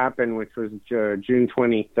that happened, which was June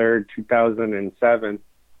 23rd, 2007,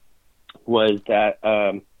 was that,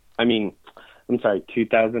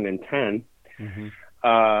 2010,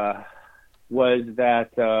 was that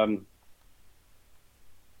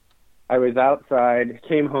I was outside,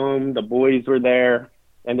 came home, the boys were there,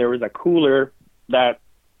 and there was a cooler that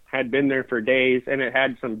had been there for days, and it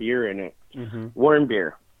had some beer in it, warm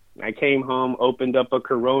beer. I came home, opened up a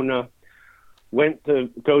Corona, went to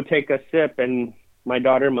go take a sip, and my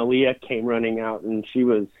daughter Malia came running out, and she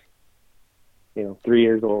was, 3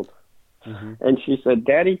 years old. And she said,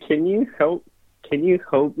 "Daddy, can you help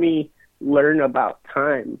me learn about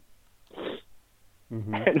time?"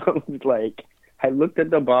 And I was like, I looked at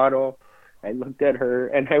the bottle, I looked at her,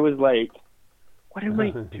 and I was like, what am I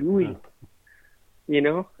doing?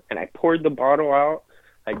 And I poured the bottle out,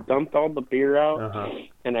 I dumped all the beer out,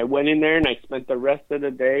 and I went in there and I spent the rest of the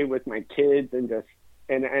day with my kids,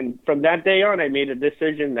 and from that day on, I made a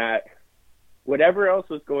decision that whatever else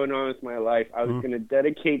was going on with my life, I was going to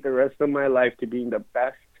dedicate the rest of my life to being the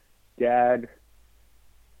best dad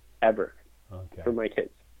ever for my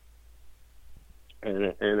kids.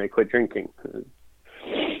 And I quit drinking.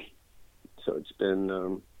 So it's been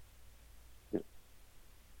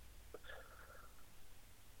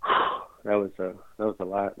that was a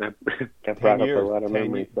lot. That brought up a lot of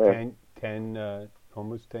memories there. 10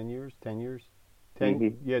 almost 10 years. 10 years. 10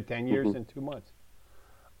 years and 2 months.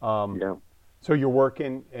 So you're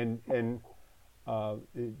working and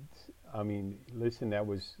listen, that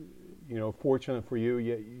was fortunate for you.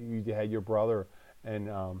 You had your brother.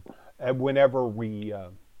 And whenever we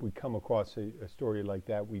come across a story like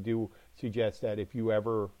that, we do suggest that if you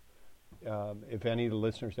ever, if any of the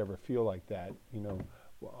listeners ever feel like that,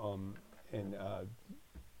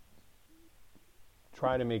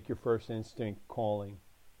 try to make your first instinct calling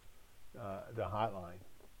the hotline,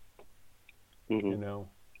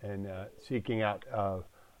 and seeking out a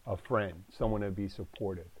friend, someone to be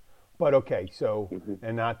supportive. But okay, so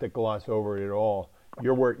and not to gloss over it at all.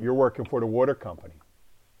 You're working for the water company.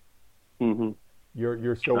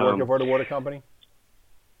 You're still working for the water company?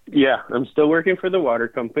 Yeah, I'm still working for the water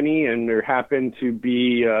company, and there happened to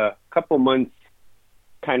be a couple months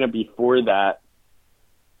kind of before that,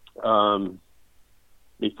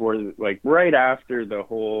 right after the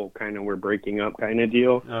whole kind of we're breaking up kind of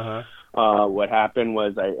deal. What happened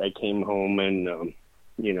was I came home and,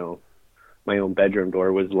 my own bedroom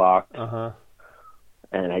door was locked,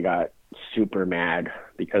 and I got super mad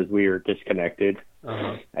because we were disconnected.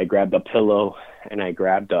 I grabbed a pillow and I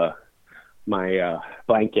grabbed my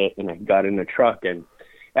blanket and I got in the truck. And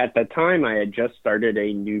at the time, I had just started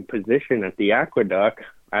a new position at the aqueduct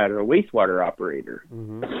as a wastewater operator,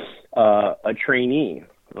 a trainee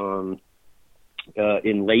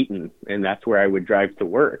in Layton, and that's where I would drive to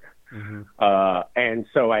work. And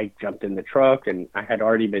so I jumped in the truck, and I had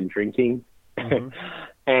already been drinking, and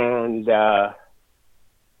I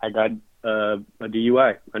got a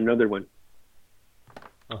DUI, another one,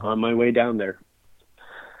 on my way down there,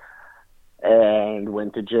 and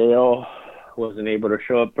went to jail. Wasn't able to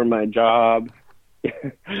show up for my job,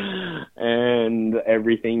 and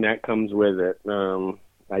everything that comes with it.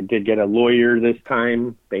 I did get a lawyer this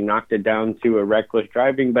time. They knocked it down to a reckless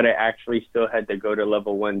driving, but I actually still had to go to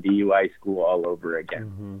level 1 DUI school all over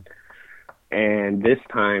again. And this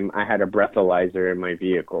time I had a breathalyzer in my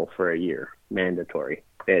vehicle for a year, mandatory.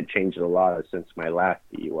 They had changed the law since my last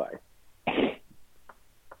DUI.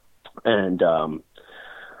 And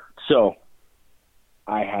so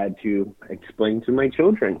I had to explain to my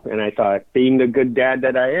children. And I thought, being the good dad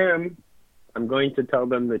that I am, I'm going to tell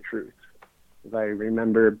them the truth. I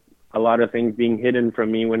remember a lot of things being hidden from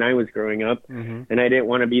me when I was growing up, and I didn't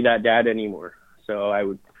want to be that dad anymore. So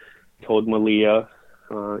I told Malia,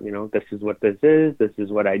 this is what this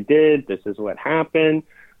is what I did, this is what happened.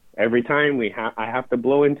 Every time I have to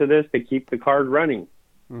blow into this to keep the card running.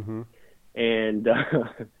 And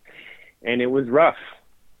and it was rough,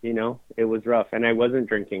 it was rough, and I wasn't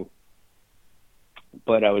drinking,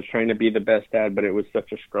 but I was trying to be the best dad, but it was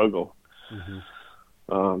such a struggle.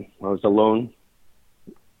 I was alone,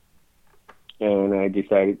 and I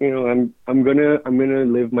decided, I'm gonna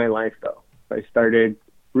live my life though. I started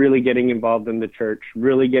really getting involved in the church,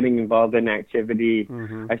 really getting involved in activity.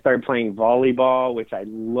 I started playing volleyball, which I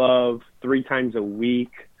love, 3 times a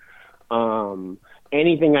week.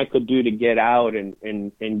 Anything I could do to get out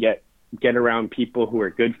and get around people who are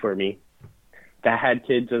good for me that had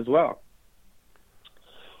kids as well.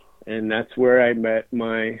 And that's where I met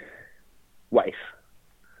my wife,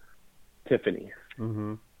 Tiffany.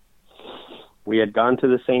 We had gone to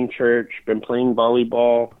the same church, been playing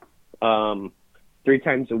volleyball 3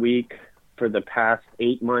 times a week for the past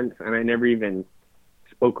 8 months, and I never even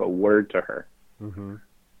spoke a word to her.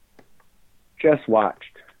 Just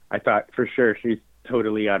watched. I thought for sure she's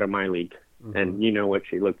totally out of my league, and you know what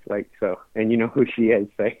she looks like, so, and you know who she is,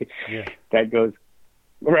 so that goes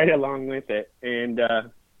right along with it. And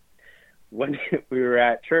when we were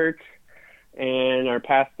at church, and our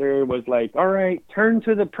pastor was like, all right, turn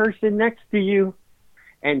to the person next to you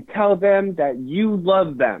and tell them that you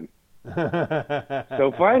love them.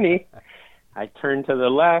 So funny, I turned to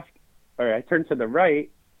the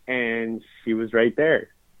right, and she was right there.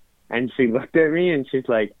 And she looked at me and she's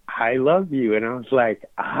like, I love you. And I was like,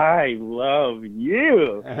 I love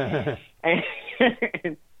you.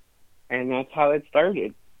 and that's how it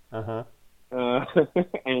started. And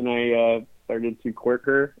I started to court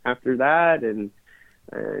her after that, and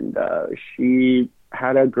she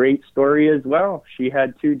had a great story as well. She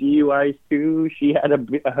had 2 DUIs too. She had a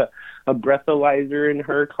breathalyzer in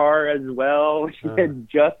her car as well. She had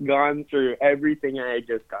just gone through everything I had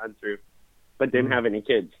just gone through, but didn't have any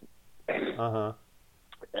kids.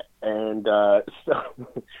 And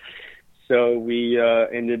so we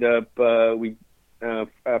ended up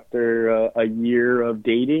after a year of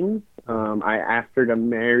dating, I asked her to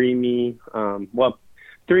marry me.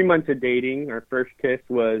 3 months of dating. Our first kiss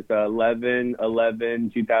was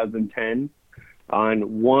 11/11/2010.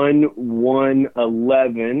 On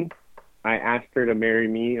 1/1/11, I asked her to marry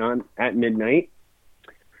me at midnight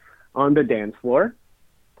on the dance floor.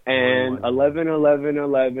 And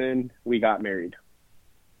 11/11/11, we got married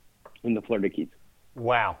in the Florida Keys.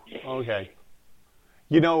 Wow. Okay.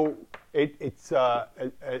 It's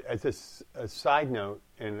as a side note,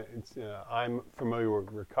 and I'm familiar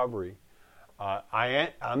with recovery.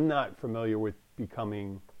 I'm not familiar with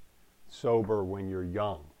becoming sober when you're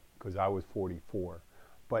young, because I was 44.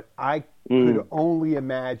 But I could only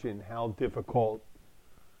imagine how difficult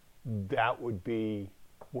that would be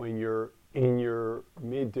when you're in your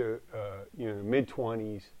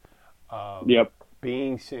mid-20s,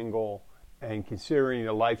 being single and considering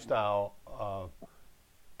a lifestyle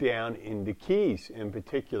down in the Keys in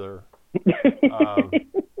particular.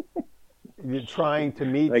 You're trying to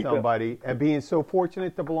meet somebody and being so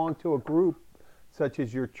fortunate to belong to a group such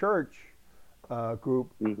as your church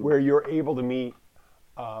group, where you're able to meet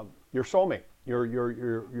your soulmate,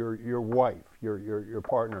 your wife, your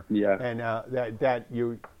partner, and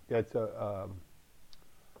that's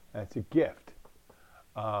a gift.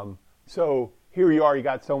 So here you are, you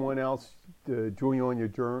got someone else to join you on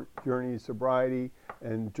your journey of sobriety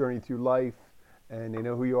and journey through life, and they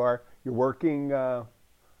know who you are. You're working.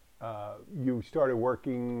 You started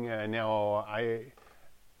working now.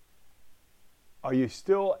 Are you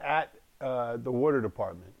still at the water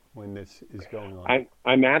department when this is going on?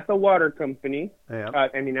 I'm at the water company. Yeah.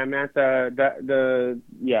 I'm at the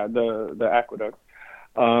aqueduct.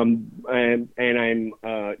 And I'm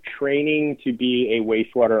training to be a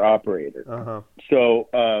wastewater operator. So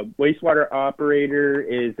wastewater operator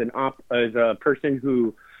is a person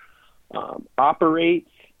who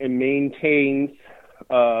operates and maintains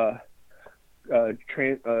the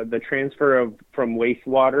transfer from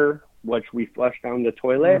wastewater, which we flush down the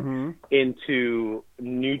toilet, into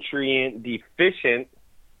nutrient deficient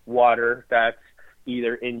water that's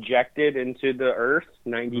either injected into the earth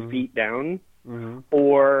 90 feet down,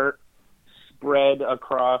 or spread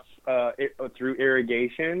across through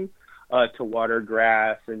irrigation to water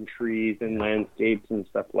grass and trees and landscapes and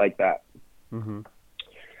stuff like that.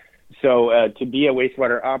 So to be a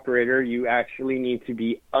wastewater operator, you actually need to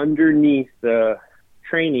be underneath the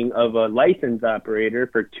training of a licensed operator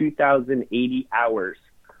for 2,080 hours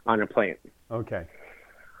on a plant. Okay.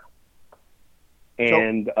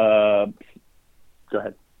 And go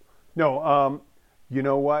ahead. No, you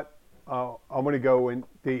know what? I'm going to go in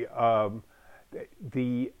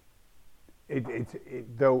it's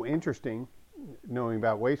though interesting knowing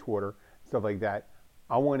about wastewater stuff like that.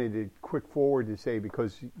 I wanted to quick forward to say,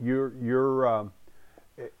 because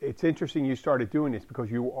it's interesting you started doing this, because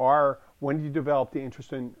when did you develop the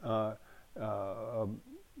interest in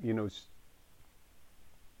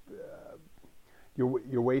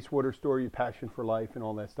your wastewater story, your passion for life, and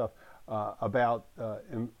all that stuff about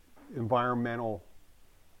environmental,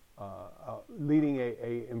 leading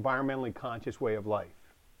a environmentally conscious way of life,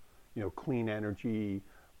 clean energy,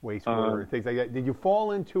 wastewater, and things like that. Did you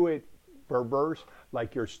fall into it reverse,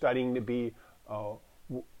 like you're studying to be a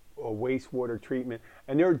wastewater treatment?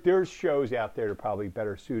 And there's shows out there that are probably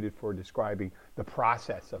better suited for describing the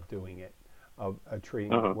process of doing it, of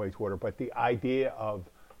treating wastewater, but the idea of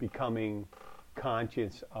becoming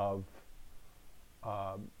conscious of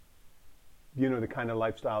the kind of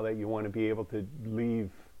lifestyle that you want to be able to leave,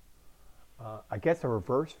 I guess, a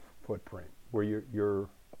reverse footprint where you're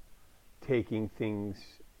taking things,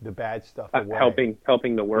 the bad stuff away,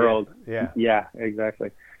 helping the world. Yeah,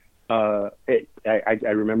 exactly. I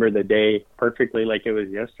remember the day perfectly, like it was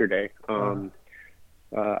yesterday.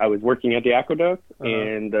 I was working at the aqueduct,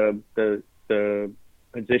 and the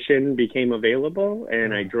position became available,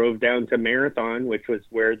 and I drove down to Marathon, which was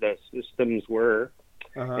where the systems were,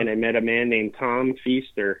 and I met a man named Tom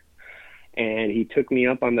Feaster, and he took me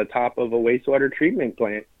up on the top of a wastewater treatment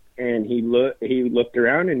plant, and he looked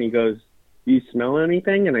around and he goes, "Do you smell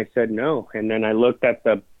anything?" And I said, "No." And then I looked at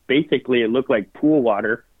basically it looked like pool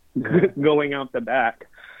water going out the back,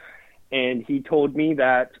 and he told me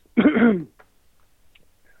that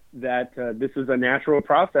this is a natural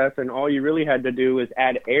process, and all you really had to do was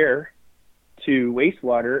add air to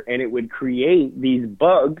wastewater, and it would create these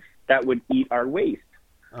bugs that would eat our waste.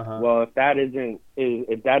 Well, if that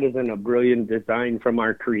isn't a brilliant design from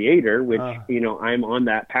our creator, which I'm on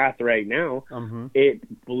that path right now,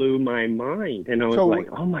 it blew my mind, and I was like,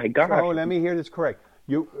 "Oh my gosh!" So let me hear this correct.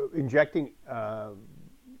 You injecting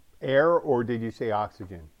air, or did you say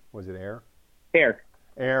oxygen? Was it air?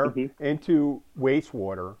 Air into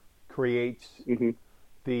wastewater creates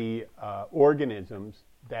the organisms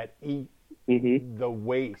that eat the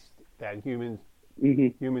waste that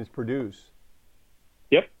humans produce.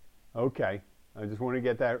 Yep. Okay. I just want to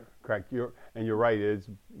get that correct. You're right. It is,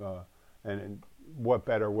 and what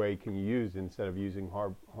better way can you use instead of using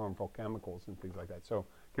harmful chemicals and things like that? So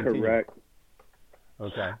continue. Correct.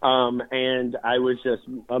 Okay. And I was just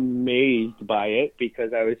amazed by it,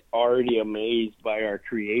 because I was already amazed by our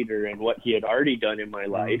creator and what he had already done in my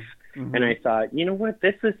life. And I thought, you know what,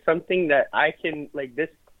 this is something that I can, like, this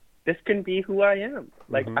can be who I am.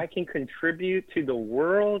 Like, I can contribute to the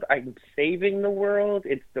world. I'm saving the world.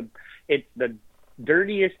 It's the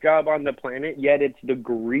dirtiest job on the planet, yet it's the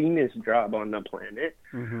greenest job on the planet.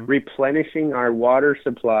 Replenishing our water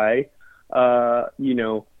supply,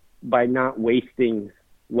 by not wasting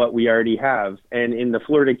what we already have. And in the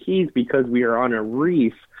Florida Keys, because we are on a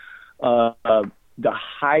reef, the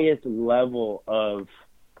highest level of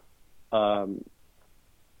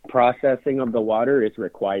processing of the water is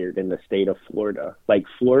required in the state of Florida. Like,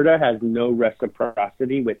 Florida has no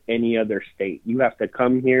reciprocity with any other state. You have to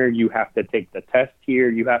come here, you have to take the test here,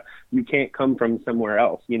 you can't come from somewhere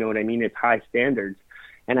else. You know what I mean? It's high standards.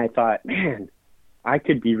 And I thought, man, I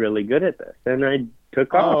could be really good at this. And I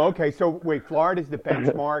took off. Oh, okay. So wait, Florida's the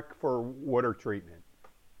benchmark for water treatment.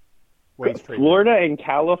 Waste treatment. Florida and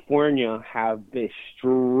California have the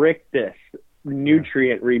strictest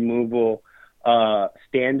nutrient removal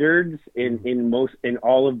standards in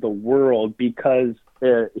all of the world, because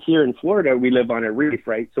here in Florida we live on a reef,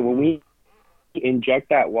 right? So when we inject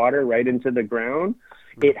that water right into the ground,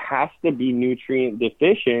 it has to be nutrient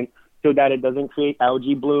deficient so that it doesn't create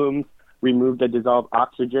algae blooms, remove the dissolved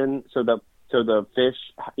oxygen, so the fish,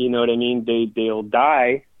 you know what I mean, they'll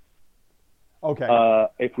die. Okay.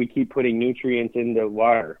 If we keep putting nutrients in the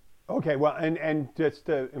water. Okay. Well, and just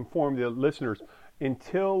to inform the listeners,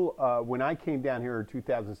 until when I came down here in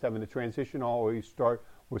 2007, the transition was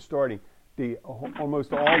starting.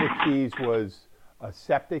 Almost all the Keys was a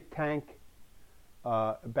septic tank.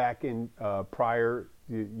 Back in prior,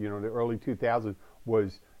 the early 2000s,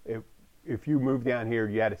 was if you moved down here,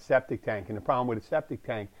 you had a septic tank, and the problem with a septic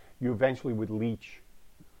tank, you eventually would leach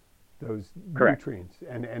those nutrients,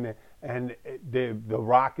 and the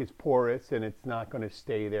rock is porous, and it's not going to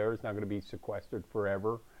stay there. It's not going to be sequestered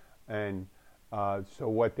forever, and so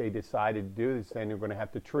what they decided to do is saying they're going to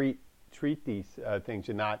have to treat these things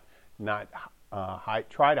and not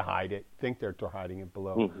try to hide it, think they're hiding it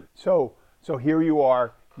below. So So here you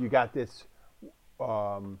are. You got this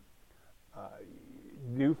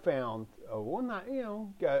newfound, well, not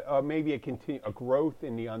maybe a growth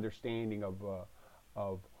in the understanding of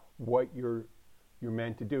what you're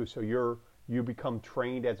meant to do. So you become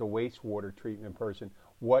trained as a wastewater treatment person.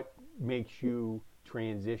 What makes you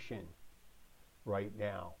transition right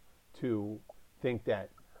now to think that,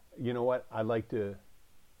 you know what, I'd like to?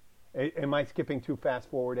 Am I skipping too fast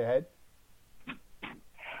forward ahead?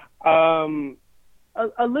 A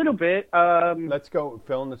little bit. Let's go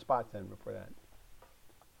fill in the spots then before that.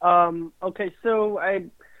 Okay, so I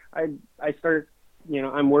start,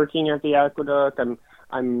 I'm working at the aqueduct.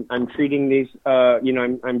 I'm treating these,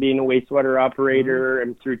 I'm being a wastewater operator,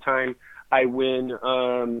 and through time I win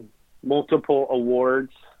multiple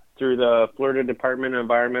awards through the Florida Department of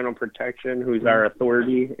Environmental Protection, who's our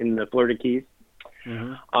authority in the Florida Keys.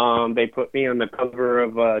 They put me on the cover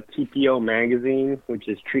of TPO magazine, which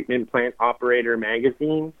is Treatment Plant Operator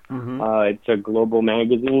magazine. It's a global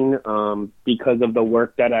magazine because of the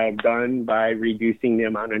work that I've done by reducing the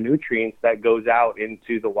amount of nutrients that goes out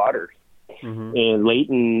into the waters. And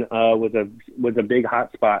Layton was a big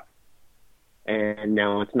hot spot, and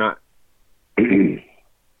now it's not. And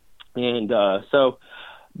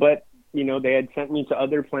but they had sent me to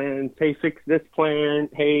other plants. Hey, fix this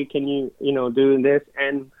plant. Hey, can you, do this?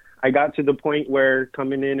 And I got to the point where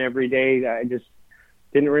coming in every day, I just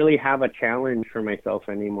didn't really have a challenge for myself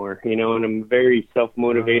anymore, and I'm a very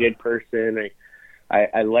self-motivated person.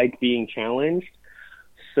 I like being challenged.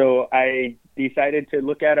 So I decided to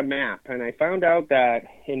look at a map, and I found out that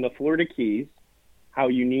in the Florida Keys, how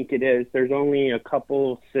unique it is, there's only a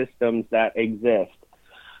couple systems that exist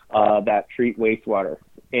that treat wastewater.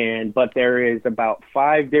 But there is about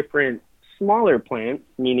 5 different smaller plants,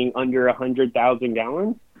 meaning under 100,000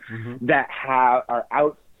 gallons, that are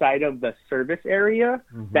outside of the service area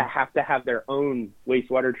that have to have their own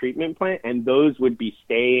wastewater treatment plant, and those would be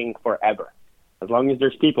staying forever. As long as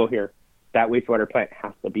there's people here, that wastewater plant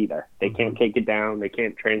has to be there. They can't take it down. They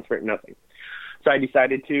can't transfer it, nothing. So I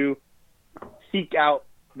decided to seek out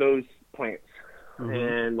those plants.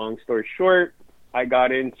 And long story short, I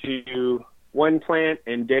got into one plant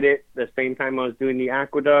and did it the same time I was doing the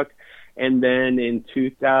aqueduct. And then in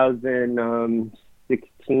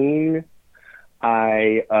 2016,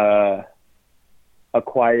 I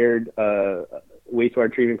acquired a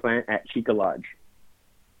wastewater treatment plant at Chica Lodge,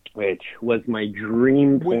 which was my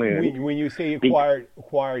dream plant. When you say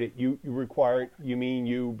acquired it, you mean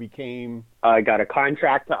you became? I got a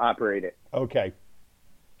contract to operate it. Okay.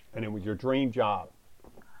 And it was your dream job?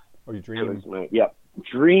 Or your dream? It was my,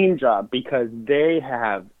 dream job, because they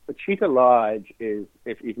have, Chica Lodge is,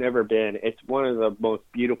 if you've never been, it's one of the most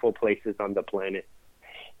beautiful places on the planet.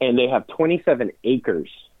 And they have 27 acres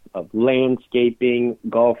of landscaping,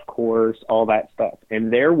 golf course, all that stuff.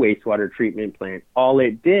 And their wastewater treatment plant, all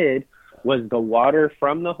it did was the water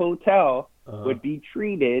from the hotel would be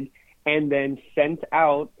treated and then sent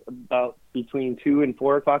out about between 2 and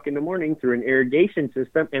 4 o'clock in the morning through an irrigation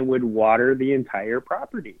system and would water the entire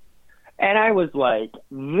property. And I was like,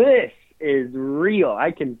 this is real.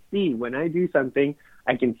 I can see when I do something,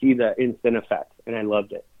 I can see the instant effect. And I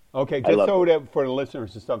loved it. Okay, just so that for the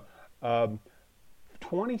listeners and stuff,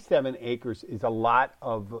 27 acres is a lot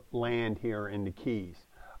of land here in the Keys.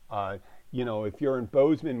 If you're in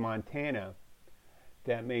Bozeman, Montana,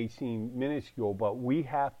 that may seem minuscule, but we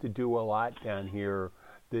have to do a lot down here.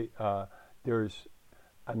 There's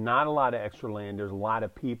not a lot of extra land. There's a lot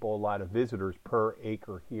of people, a lot of visitors per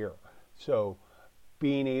acre here. So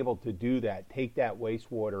being able to do that, take that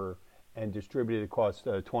wastewater and distribute it across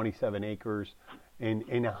 27 acres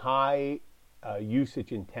in a high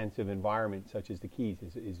usage intensive environment such as the Keys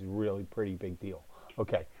is really pretty big deal.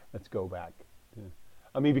 Okay, let's go back.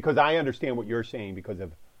 I mean, because I understand what you're saying because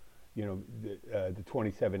of, the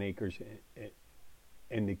 27 acres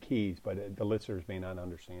in the Keys, but the listeners may not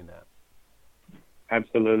understand that.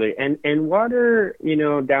 Absolutely. And water,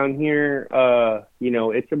 down here,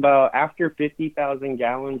 it's about, after 50,000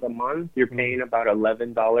 gallons a month, you're paying about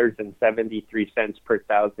 $11.73 per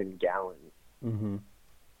 1,000 gallons.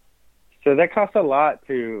 So that costs a lot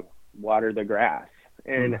to water the grass.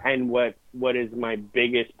 And what is my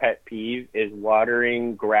biggest pet peeve is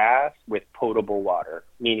watering grass with potable water,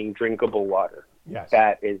 meaning drinkable water. Yes.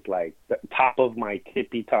 That is like the top of my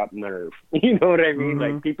tippy top nerve. You know what I mean?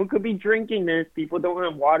 Like, people could be drinking this. People don't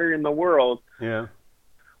have water in the world. Yeah.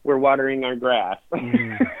 We're watering our grass.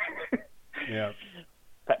 Yeah.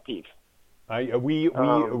 Pet peeve.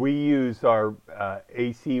 We use our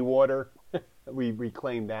AC water. We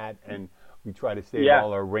reclaim that, and we try to save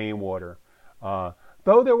all our rainwater.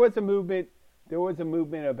 Though there was a movement there was a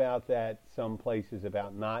movement about that. Some places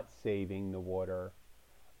about not saving the water.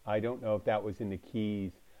 I don't know if that was in the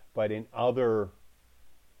Keys, but in other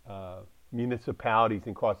municipalities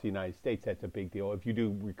across the United States, that's a big deal. If you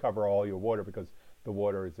do recover all your water, because the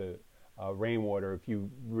water is a rainwater,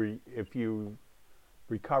 if you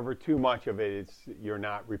recover too much of it, you're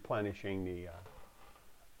not replenishing the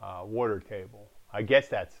water table. I guess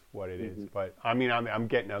that's what it is. But I mean, I'm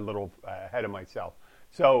getting a little ahead of myself.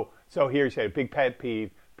 So here's a big pet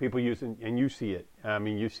peeve. People using, and you see it. I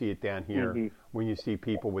mean, you see it down here when you see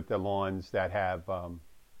people with the lawns that have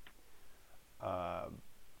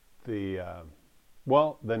the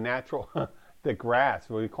natural, the grass.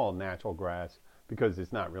 What do you call it, natural grass? Because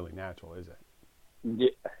it's not really natural, is it? Yeah.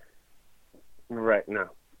 Right. No.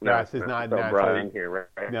 Grass is not so natural. broad in here,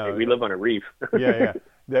 right? No, we live on a reef. yeah.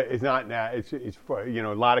 It's not. It's for,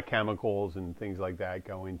 a lot of chemicals and things like that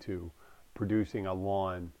go into producing a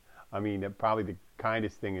lawn. I mean, probably the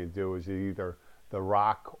kindest thing to do is either the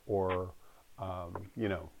rock or, to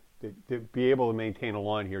be able to maintain a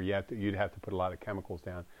lawn here, you'd have to put a lot of chemicals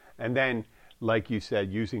down. And then, like you said,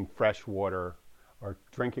 using fresh water or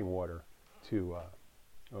drinking water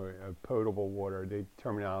or potable water. The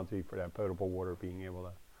terminology for that potable water being able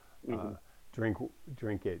to drink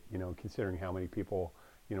it. Considering how many people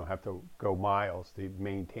have to go miles to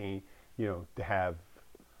maintain, to have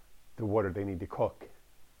the water they need to cook.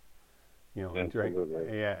 And drink.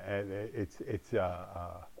 Yeah, it's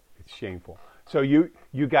shameful. So you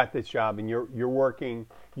got this job, and you're working.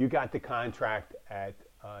 You got the contract at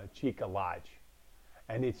Chica Lodge,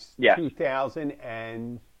 and it's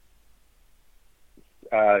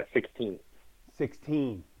 2016.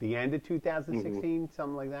 16. The end of 2016,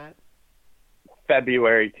 something like that.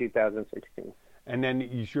 February 2016. And then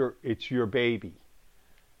it's your baby.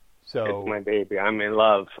 So it's my baby. I'm in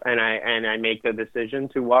love, and I make the decision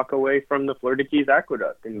to walk away from the Florida Keys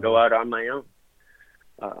Aqueduct and go out on my own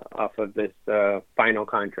off of this final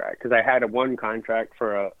contract, because I had one contract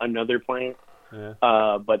for another plant,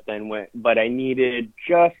 but I needed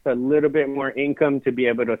just a little bit more income to be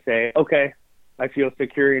able to say, okay, I feel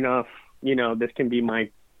secure enough. This can be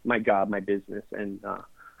my job, my business, and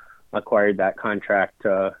acquired that contract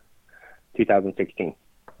 2016.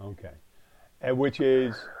 Okay, and which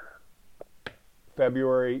is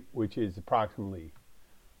February, which is approximately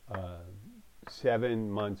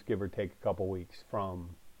 7 months, give or take a couple weeks,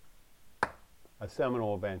 from a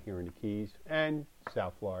seminal event here in the Keys and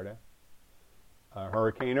South Florida,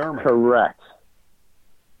 Hurricane Irma. Correct.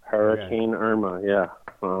 Hurricane Irma, yeah.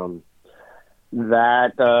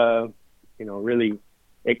 That, really,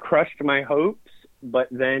 it crushed my hopes, but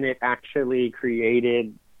then it actually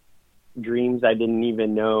created dreams I didn't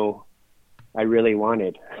even know I really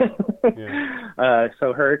wanted.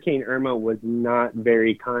 So Hurricane Irma was not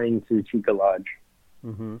very kind to Chica Lodge.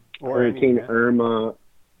 Hurricane Irma,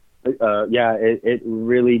 it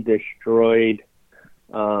really destroyed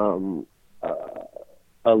a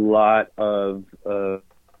lot of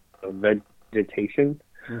vegetation,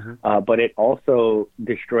 but it also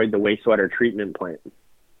destroyed the wastewater treatment plant.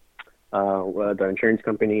 The insurance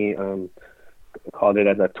company called it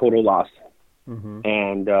as a total loss,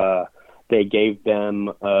 and they gave them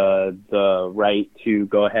the right to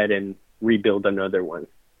go ahead and rebuild another one.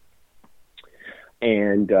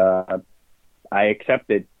 And I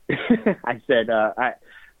accepted. I said,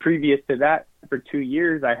 previous to that, for 2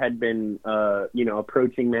 years, I had been,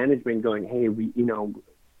 approaching management going, hey,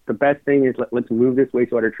 the best thing is let's move this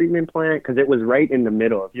wastewater treatment plant, because it was right in the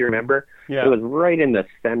middle. If you remember, it was right in the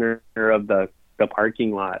center of the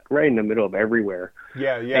parking lot, right in the middle of everywhere.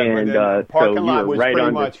 And the parking lot was right pretty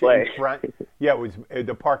much in front. It was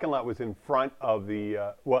the parking lot was in front of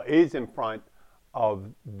is in front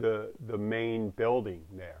of the main building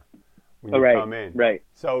there when you come in. Right.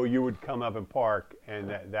 So you would come up and park, and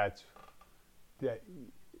that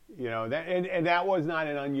was not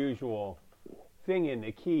an unusual thing in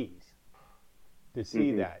the Keys to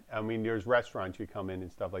see that. I mean, there's restaurants you come in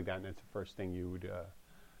and stuff like that, and that's the first thing you would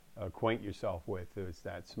acquaint yourself with is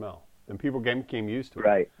that smell, and people became used to it.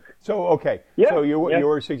 Right. So okay. Yeah. So you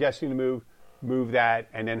were suggesting to move that,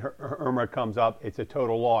 and then Irma comes up. It's a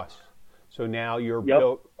total loss. So now you're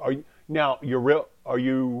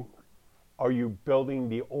Are you building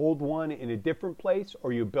the old one in a different place, or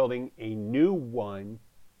are you building a new one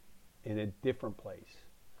in a different place?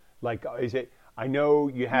 Like, is it? I know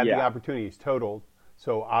you had the opportunities totaled,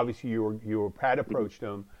 so obviously you had approached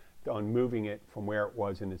them on moving it from where it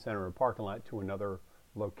was in the center of the parking lot to another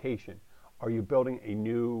location. Are you building a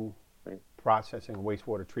new processing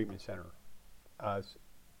wastewater treatment center?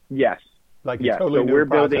 Yes. Like a totally new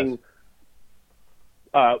process.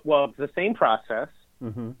 Well, it's the same process,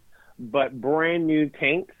 but brand new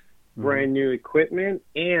tanks, brand new equipment,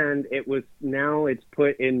 and it's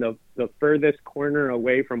put in the furthest corner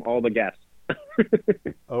away from all the guests.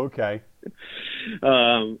 Okay.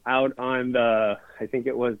 Out on I think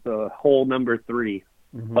it was the hole number 3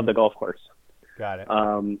 of the golf course. Got it.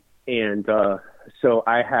 And so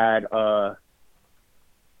I had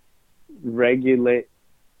regulated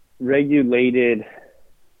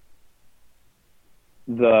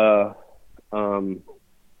the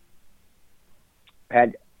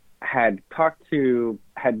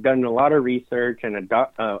had done a lot of research and a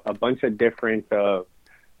bunch of different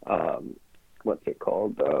what's it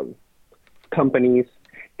called, companies,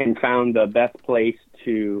 and found the best place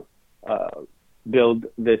to build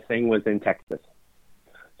this thing was in Texas.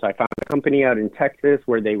 So I found a company out in Texas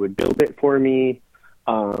where they would build it for me,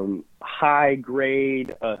 high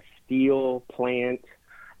grade steel plant,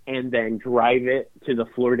 and then drive it to the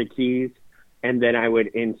Florida Keys, and then I would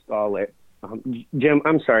install it. Jim,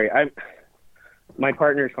 I'm sorry. My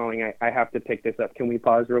partner's calling. I have to pick this up. Can we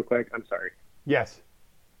pause real quick? I'm sorry. Yes.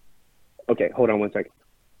 Okay, hold on one second.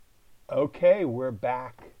 Okay, we're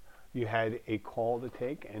back. You had a call to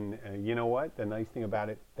take, and you know what? That's the nice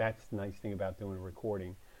thing about doing a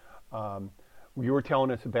recording. You were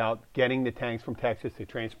telling us about getting the tanks from Texas to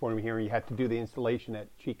transport them here, and you had to do the installation at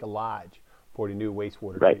Chica Lodge for the new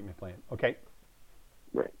wastewater treatment plant. Okay.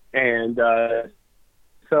 Right. And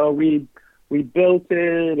so we built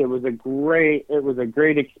it. It was a great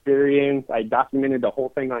experience. I documented the whole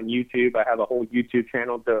thing on YouTube. I have a whole YouTube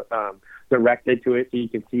channel directed to it, so you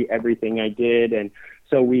can see everything I did. And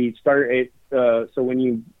so we started. So when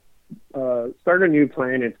you start a new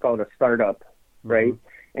plant, it's called a startup, right?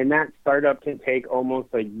 And that startup can take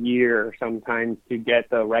almost a year sometimes to get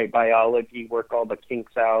the right biology, work all the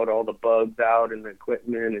kinks out, all the bugs out, and the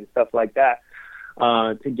equipment and stuff like that,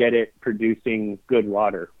 to get it producing good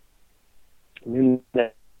water. And in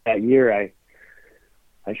that year, I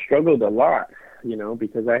struggled a lot,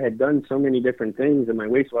 because I had done so many different things in my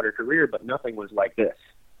wastewater career, but nothing was like this.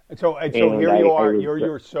 So here you are.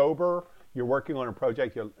 You're sober. You're working on a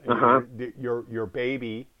project. Your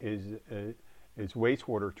baby is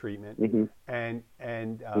wastewater treatment, and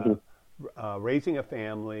raising a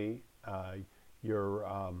family.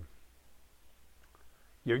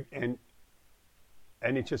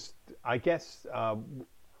 And it's just, I guess,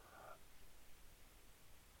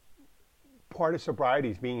 part of sobriety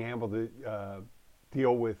is being able to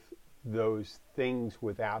deal with those things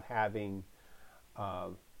without having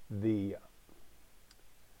the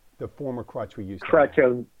former crutch we used to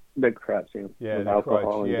have. The crutch, the alcohol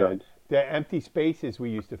crutch, and drugs. The empty spaces we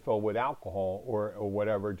used to fill with alcohol or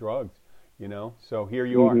whatever drugs, So here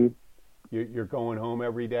you are. You're going home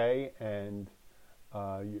every day, and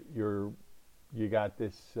you got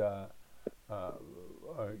this. You're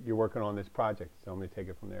working on this project, so I'm going to take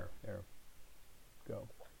it from there. There, go.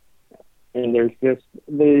 And there's just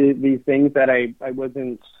these things that I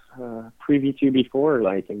wasn't privy to before,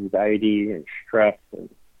 like anxiety and stress. And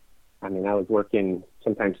I was working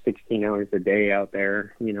sometimes 16 hours a day out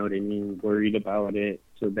there, you know what I mean, worried about it.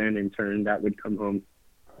 So then in turn, that would come home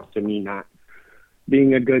to me not being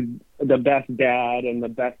the best dad and the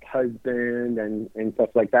best husband and stuff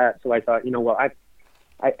like that. So I thought,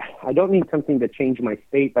 I don't need something to change my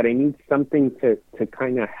state, but I need something to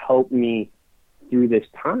kind of help me through this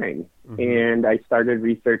time. And I started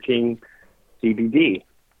researching CBD.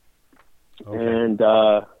 Okay.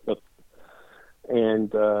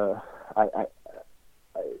 I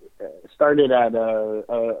started at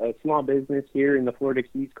a small business here in the Florida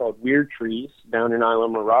Keys called Weird Trees down in Isla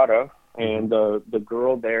Mirada. And the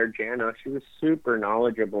girl there, Jana, she was super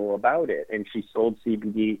knowledgeable about it, and she sold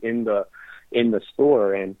CBD in the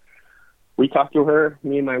store. And we talked to her,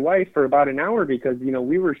 me and my wife, for about an hour because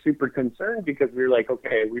we were super concerned because we were like,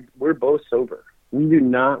 okay, we're both sober. We do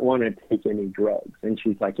not want to take any drugs. And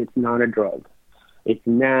she's like, it's not a drug. It's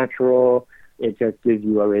natural. It just gives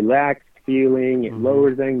you a relaxed feeling. It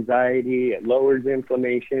lowers anxiety. It lowers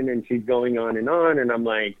inflammation. And she's going on. And I'm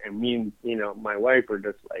like, and me and, my wife were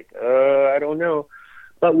just like, I don't know.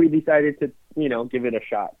 But we decided to, give it a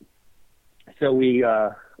shot. So we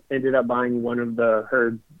ended up buying one of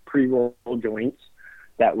her pre-roll joints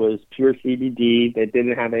that was pure CBD that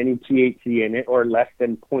didn't have any THC in it or less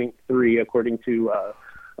than 0.3 according to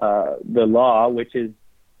the law, which is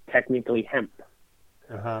technically hemp.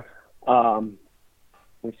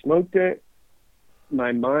 We smoked it.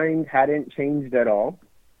 My mind hadn't changed at all,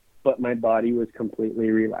 but my body was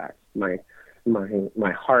completely relaxed. My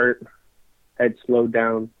heart had slowed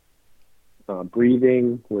down.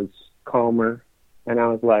 Breathing was calmer. And I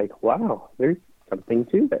was like, wow, there's something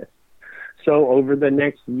to this. So over the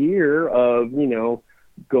next year of,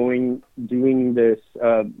 doing this,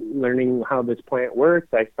 learning how this plant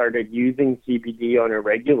works, I started using CBD on a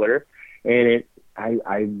regular, and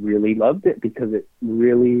I really loved it because it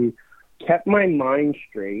really kept my mind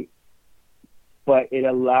straight, but it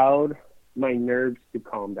allowed my nerves to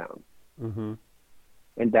calm down. Mm-hmm.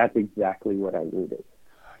 And that's exactly what I needed.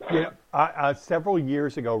 Several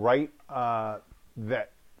years ago, right,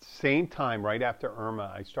 that same time, right after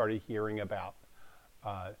Irma, I started hearing about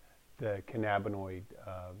the cannabinoid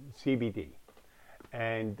CBD,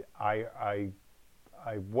 and I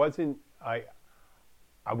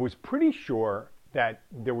was pretty sure that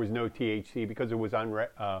there was no THC because it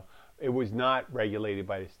was not regulated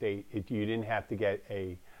by the state. You didn't have to get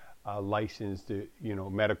a license to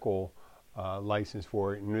medical license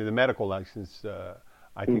for it. And the medical license,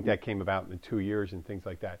 I think that came about in 2 years and things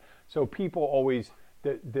like that. So people always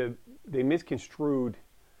they misconstrued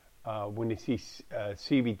when they see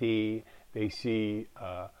CBD. They see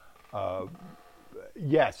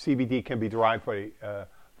yes, CBD can be derived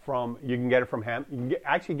from. You can get it from hemp. You can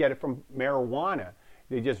actually get it from marijuana.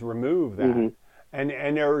 They just remove that. Mm-hmm.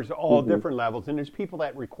 And there's all different levels. And there's people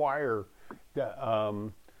that require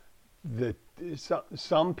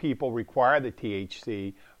some people require the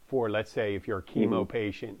THC for, let's say, if you're a chemo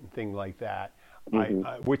patient and things like that,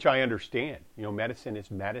 which I understand. Medicine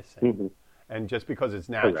is medicine, and just because it's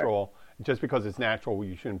natural,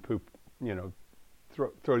 you shouldn't poop.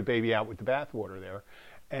 Throw the baby out with the bathwater there.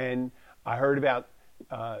 And I heard about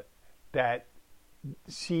that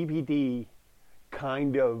CBD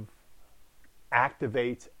kind of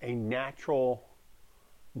activates a natural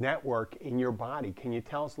network in your body. Can you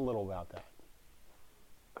tell us a little about that?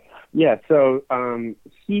 Yeah, so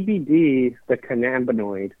CBD, the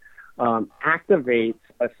cannabinoid, activates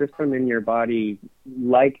a system in your body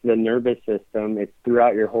like the nervous system. It's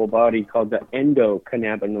throughout your whole body, called the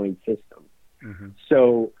endocannabinoid system. Mm-hmm.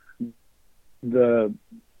 So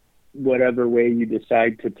whatever way you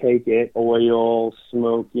decide to take it, oil,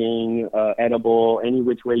 smoking, edible, any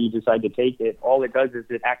which way you decide to take it, all it does is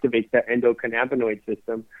it activates the endocannabinoid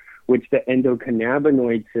system, which the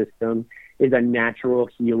endocannabinoid system is a natural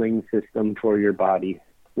healing system for your body,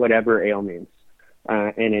 whatever ailments.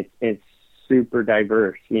 And it's super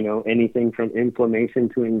diverse, anything from inflammation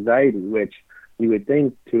to anxiety, which you would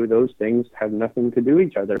think two of those things have nothing to do with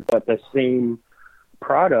each other, but the same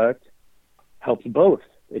product helps both.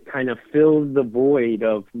 It kind of fills the void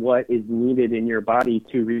of what is needed in your body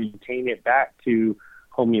to retain it back to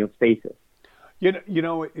homeostasis. It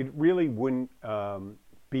really wouldn't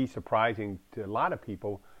be surprising to a lot of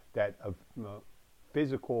people that a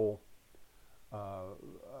physical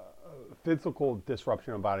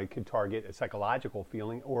disruption of the body could target a psychological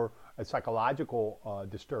feeling, or a psychological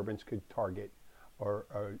disturbance could target,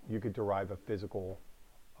 or you could derive a physical,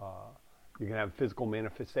 you can have a physical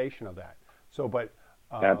manifestation of that. So, but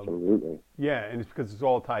absolutely. Yeah, and it's because it's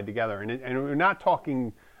all tied together. And we're not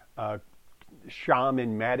talking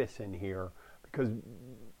shaman medicine here, because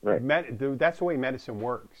that's the way medicine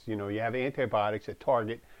works. You have antibiotics that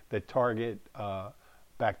target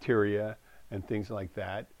bacteria and things like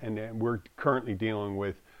that. And then we're currently dealing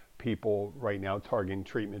with people right now targeting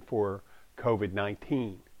treatment for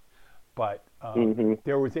COVID-19. But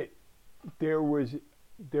there was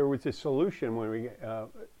a solution when we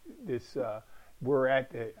we're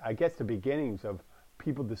at, the beginnings of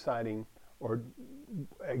people deciding, or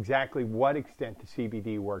exactly what extent the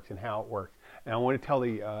CBD works and how it works. And I want to tell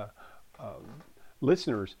the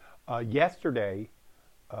listeners, yesterday,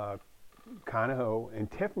 Conaho and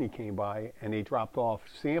Tiffany came by and they dropped off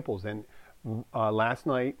samples. And last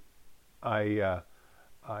night, I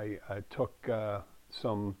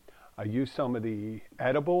used some of the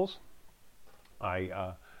edibles.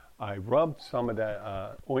 I rubbed some of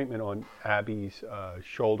that ointment on Abby's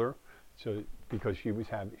shoulder, because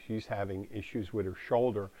she's having issues with her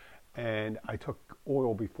shoulder, and I took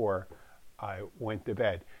oil before I went to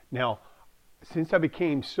bed. Now, since I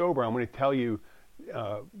became sober, I'm going to tell you,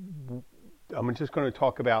 I'm just going to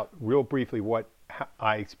talk about real briefly what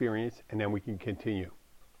I experienced, and then we can continue.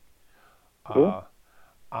 Cool.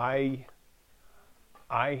 I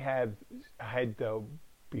have had,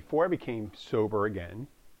 before I became sober again,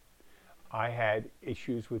 I had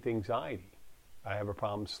issues with anxiety. I have a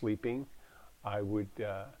problem sleeping. I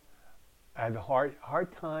had a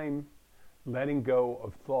hard time letting go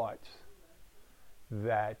of thoughts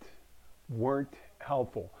that weren't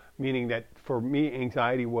helpful. Meaning that for me,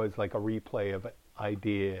 anxiety was like a replay of an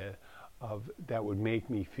idea that would make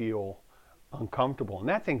me feel uncomfortable. And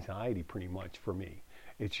that's anxiety pretty much for me.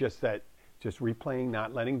 It's just that just replaying,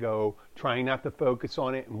 not letting go, trying not to focus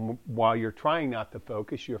on it. And while you're trying not to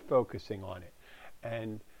focus, you're focusing on it.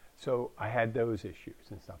 And so I had those issues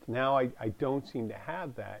and stuff. Now I don't seem to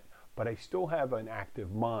have that, but I still have an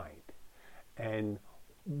active mind. And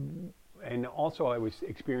also I was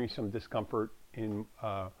experiencing some discomfort in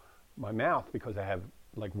my mouth because I have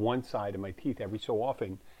like one side of my teeth. Every so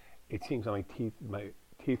often, it seems like my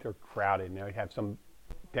teeth are crowded, and I have some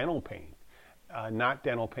dental pain. Not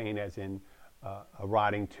dental pain as in a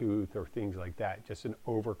rotting tooth or things like that, just an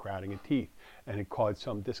overcrowding of teeth, and it caused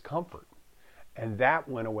some discomfort. And that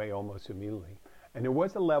went away almost immediately. And there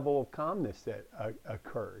was a level of calmness that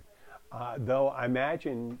occurred. Though I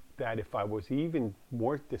imagine that if I was even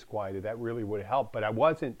more disquieted, that really would have helped. But I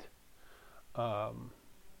wasn't. I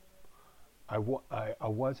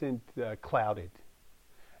wasn't clouded,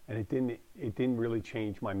 and it didn't really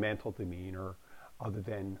change my mental demeanor, other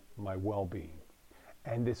than my well-being.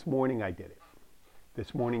 And this morning I did it.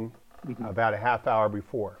 This morning, about a half hour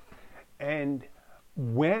before, and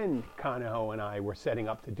when Kanaho and I were setting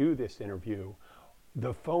up to do this interview,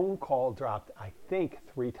 the phone call dropped, I think,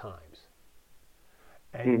 3 times.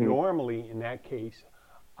 And normally, in that case,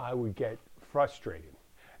 I would get frustrated.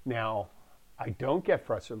 Now, I don't get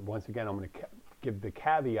frustrated. Once again, I'm going to give the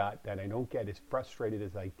caveat that I don't get as frustrated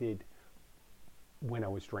as I did when I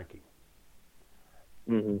was drinking.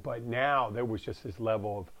 But now there was just this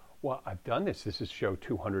level of, well, I've done this. This is show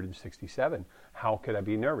 267. How could I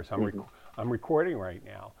be nervous? I'm recording right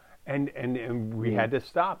now. And we had to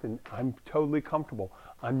stop, and I'm totally comfortable.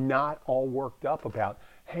 I'm not all worked up about,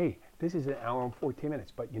 hey, this is an hour and 14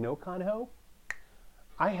 minutes. But you know, Kanaho,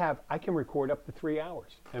 I can record up to 3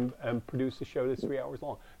 hours and produce a show that's 3 hours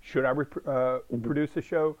long. Should I produce a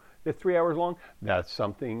show that's 3 hours long? That's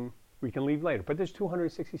something we can leave later. But there's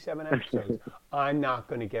 267 episodes. I'm not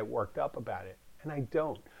going to get worked up about it, and I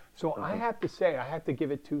don't. So I have to say, I have to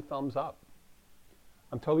give it 2 thumbs up.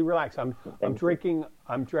 I'm totally relaxed. I'm drinking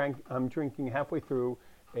halfway through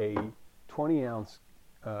a 20-ounce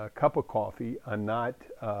cup of coffee. I'm not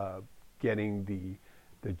getting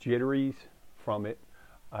the jitteries from it.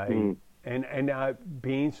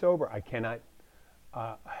 Being sober, I cannot.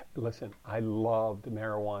 Listen, I loved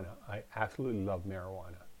marijuana. I absolutely love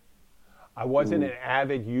marijuana. I wasn't an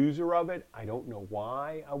avid user of it. I don't know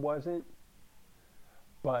why I wasn't,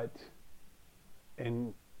 but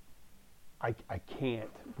I can't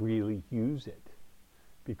really use it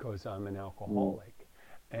because I'm an alcoholic.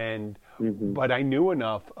 But I knew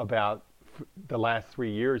enough about the last 3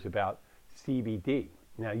 years about CBD.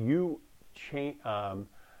 Now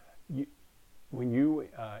when you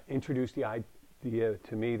introduced the idea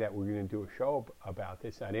to me that we're going to do a show about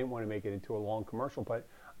this, I didn't want to make it into a long commercial, but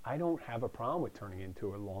I don't have a problem with turning it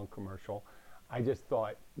into a long commercial. I just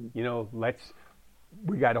thought,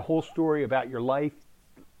 we got a whole story about your life.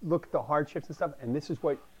 Look at the hardships and stuff, and this is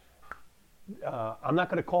what, I'm not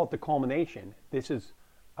going to call it the culmination. This is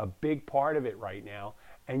a big part of it right now.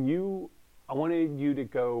 And I wanted you to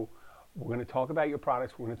go, we're going to talk about your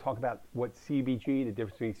products. We're going to talk about what CBG, the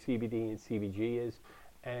difference between CBD and CBG is,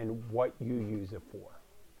 and what you use it for.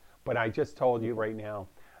 But I just told you right now,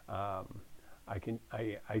 I think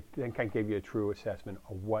I gave you a true assessment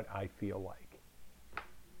of what I feel like.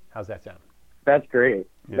 How's that sound? That's great.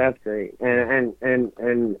 Yeah. That's great. And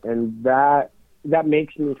that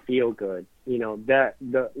makes me feel good.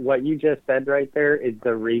 What you just said right there is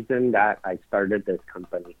the reason that I started this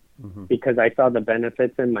company. Because I saw the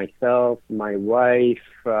benefits in myself, my wife,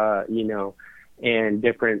 and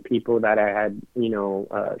different people that I had,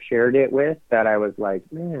 shared it with, that I was like,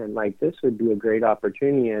 man, like this would be a great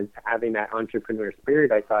opportunity. And having that entrepreneur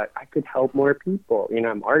spirit, I thought I could help more people.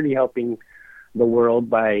 I'm already helping the world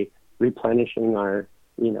by replenishing our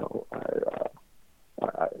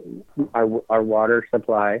water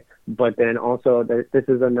supply, but then also this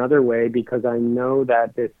is another way, because I know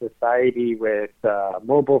that this society with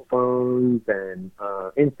mobile phones and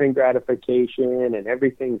instant gratification and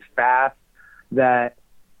everything's fast, that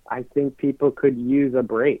I think people could use a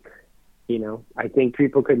break. I think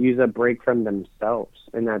people could use a break from themselves,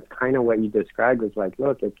 and that's kind of what you described. Is like,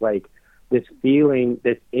 look, it's like this feeling,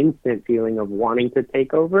 this instant feeling of wanting to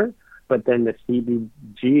take over. But then the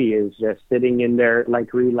CBG is just sitting in there,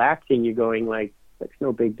 like relaxing you, going like, it's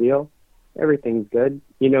no big deal. Everything's good.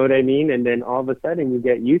 You know what I mean? And then all of a sudden you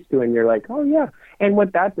get used to it and you're like, oh yeah. And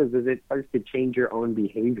what that does is it starts to change your own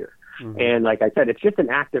behavior. And like I said, it's just an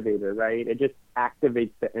activator, right? It just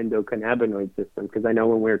activates the endocannabinoid system. Because I know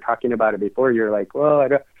when we were talking about it before, you're like, well,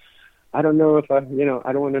 I don't know if I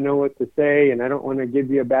don't want to know what to say, and I don't want to give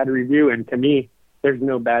you a bad review. And to me, there's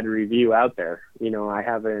no bad review out there. I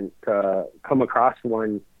haven't come across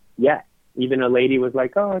one yet. even a lady was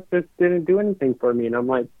like, "Oh, it just didn't do anything for me," and I'm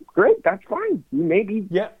like, "Great, that's fine. You maybe."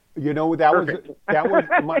 Yeah, Perfect. that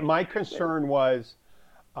was my concern was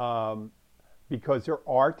because there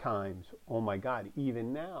are times, oh my God,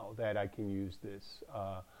 even now that I can use this.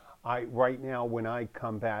 Right now when I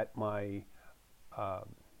combat my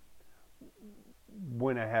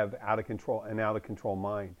when I have out of control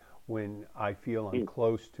mind, when I feel I'm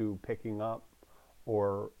close to picking up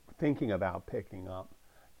or thinking about picking up,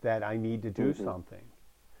 that I need to do something.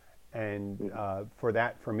 And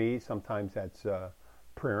for me, sometimes that's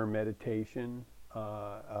prayer and meditation,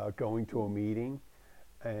 going to a meeting,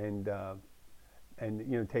 and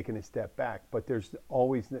taking a step back. But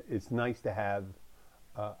it's nice to have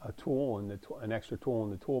a tool an extra tool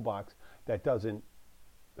in the toolbox that doesn't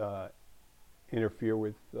interfere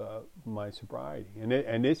with my sobriety.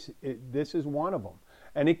 And this is one of them.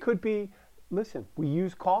 And it could be, listen, we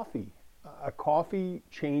use coffee. Coffee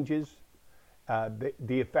changes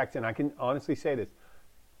the effects, and I can honestly say this,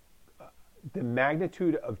 the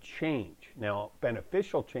magnitude of change, now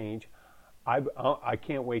beneficial change, I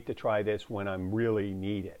can't wait to try this when I really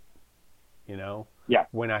need it, Yeah.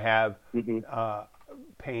 when I have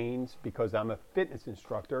pains, because I'm a fitness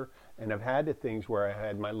instructor, and I've had the things where I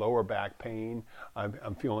had my lower back pain,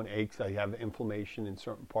 I'm feeling aches, I have inflammation in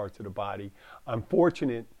certain parts of the body. I'm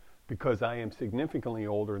fortunate because I am significantly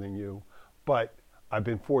older than you, but I've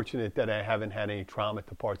been fortunate that I haven't had any trauma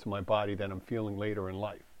to parts of my body that I'm feeling later in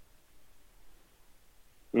life.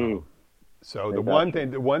 So the one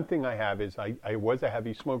thing I have is I was a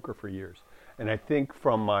heavy smoker for years, and I think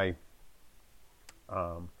from my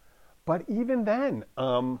but even then,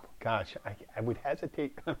 gosh, I would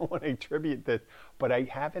hesitate. I don't want to attribute this, but I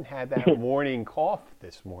haven't had that morning cough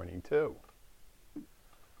this morning too.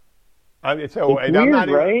 It's weird,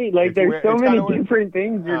 right? Like there's so many different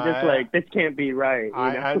things. You're just like, this can't be right.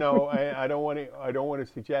 I know. I don't want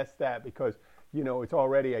to suggest that because it's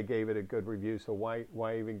already. I gave it a good review, so why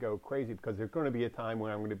even go crazy? Because there's going to be a time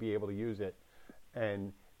when I'm going to be able to use it,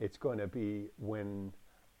 and it's going to be when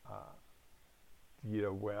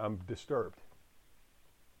when I'm disturbed.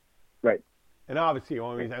 Right. And obviously, the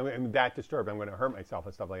only reason I'm that disturbed, I'm going to hurt myself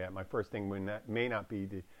and stuff like that. My first thing may not be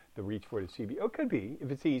the reach for the CB. It could be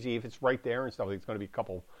if it's easy, if it's right there and stuff. It's going to be a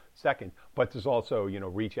couple seconds. But there's also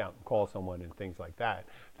reach out and call someone and things like that.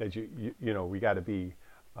 That we got to be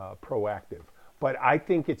proactive. But I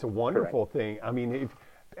think it's a wonderful thing. I mean, if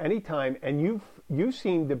anytime, and you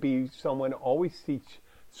seem to be someone always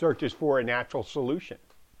searches for a natural solution.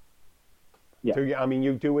 Yeah. So I mean,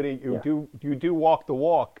 you do it. You do walk the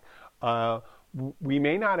walk. We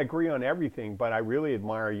may not agree on everything, but I really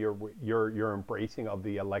admire your embracing of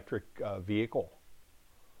the electric vehicle.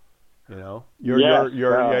 But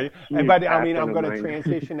I mean, I'm going to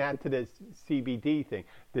transition that to this CBD thing.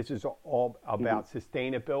 This is all about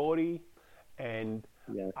sustainability, and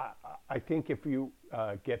I think if you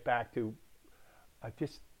get back to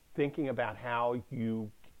just thinking about how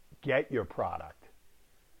you get your product,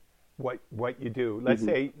 what you do. Let's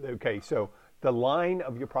say, okay, so the line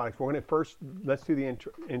of your products. We're going to let's do the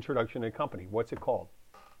introduction to the company. What's it called?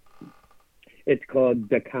 It's called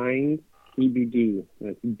Dakind CBD.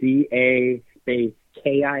 That's DA space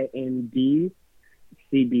KIND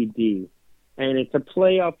CBD. And it's a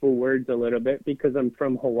play off of words a little bit because I'm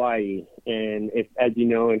from Hawaii. And as you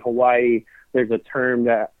know, in Hawaii, there's a term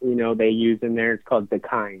that, they use in there. It's called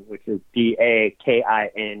Dakind, which is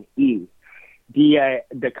DAKINE.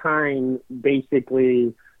 Dakind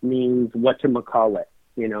basically means whatchamacallit.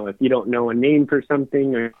 If you don't know a name for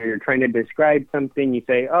something or you're trying to describe something, you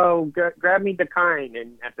say, oh, grab me Dakind.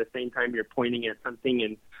 And at the same time, you're pointing at something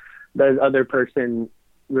and the other person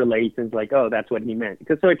relates and is like, oh, that's what he meant.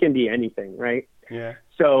 So it can be anything, right? Yeah.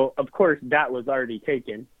 So, of course, that was already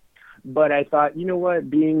taken. But I thought, you know what,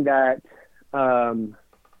 being that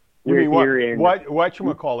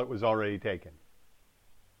whatchamacallit was already taken?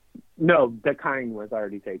 No, Dakind was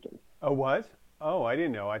already taken. Oh, was? Oh, I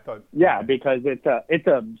didn't know. I thought. Yeah, because it's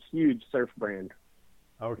a huge surf brand.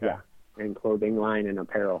 Okay. Yeah, and clothing line and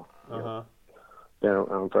apparel. Been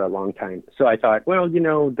around for a long time. So I thought, well,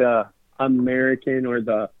 the American or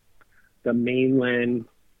the mainland,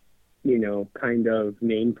 kind of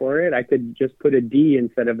name for it, I could just put a D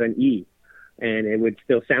instead of an E, and it would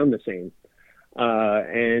still sound the same.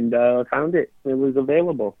 And found it. It was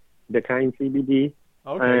available. Dakind CBD.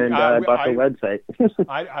 Okay. And I bought the website.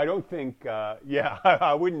 I don't think,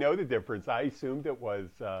 I wouldn't know the difference. I assumed it was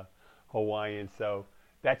Hawaiian, so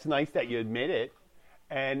that's nice that you admit it.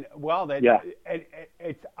 And,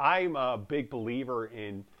 I'm a big believer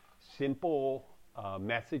in simple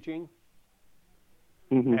messaging.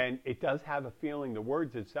 and it does have a feeling. The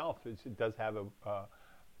words itself, it does have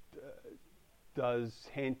does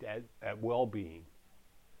hint at well-being.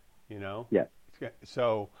 You know. Yeah.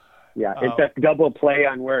 So. Yeah, it's a double play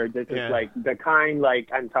on words. It's just like the kind, like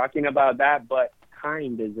I'm talking about that, but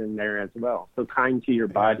kind is in there as well. So kind to your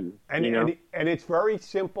body. And, you know? and it's very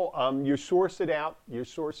simple. You source it out. You're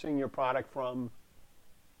sourcing your product from?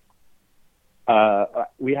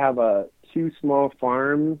 We have two small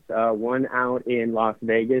farms, one out in Las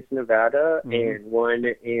Vegas, Nevada, and one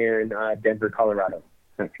in Denver, Colorado.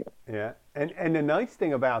 Yeah, and the nice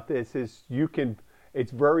thing about this is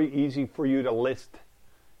it's very easy for you to list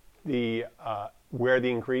the where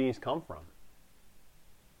the ingredients come from.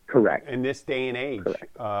 Correct. In this day and age,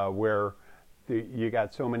 where you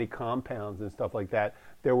got so many compounds and stuff like that,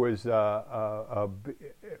 there was it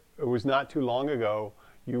was not too long ago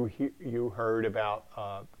you heard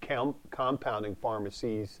about compounding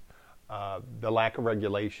pharmacies, the lack of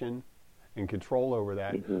regulation and control over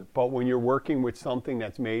that. But when you're working with something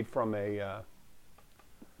that's made from a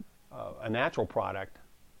natural product,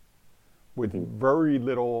 with very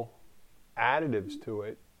little additives to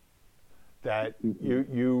it, that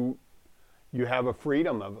you have a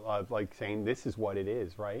freedom of like saying this is what it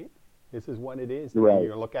is, right? This is what it is. Right.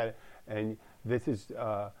 You look at it, and this is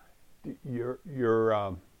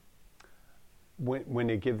your when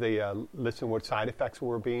they give the listen what side effects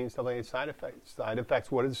were being stuff like that. Side effects.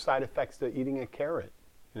 What are the side effects to eating a carrot?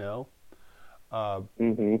 You know.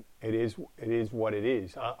 It is what it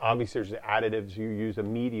is. Obviously, there's additives. You use a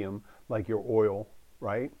medium like your oil,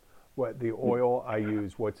 right? What the oil I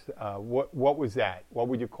use? What was that? What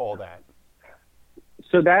would you call that?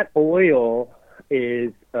 So that oil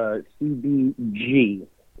is CBG.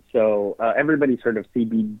 So everybody's heard of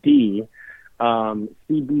CBD.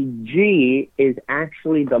 CBG is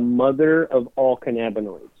actually the mother of all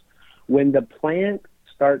cannabinoids. When the plant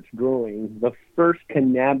starts growing, the first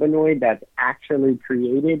cannabinoid that's actually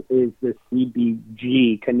created is the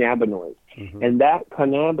CBG cannabinoid. And that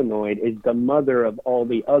cannabinoid is the mother of all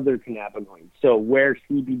the other cannabinoids. So where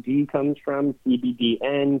CBD comes from,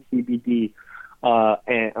 CBDN, CBD,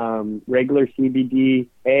 and regular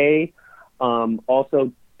CBDA,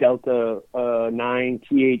 also Delta 9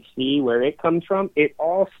 THC, where it comes from, it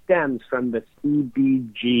all stems from the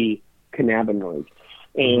CBG cannabinoids.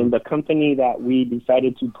 And the company that we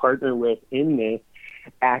decided to partner with in this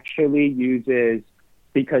actually uses,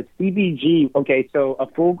 because CBG, okay, so a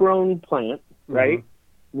full-grown plant, right,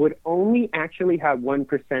 would only actually have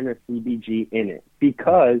 1% of CBG in it,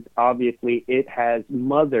 because obviously it has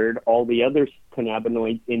mothered all the other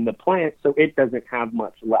cannabinoids in the plant, so it doesn't have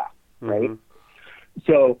much left, right?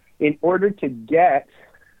 So in order to get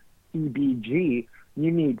CBG,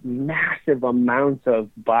 you need massive amounts of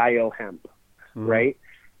biohemp, right?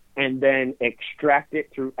 And then extract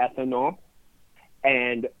it through ethanol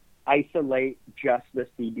and isolate just the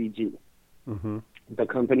CBG. The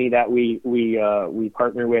company that we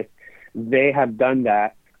partner with, they have done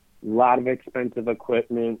that. A lot of expensive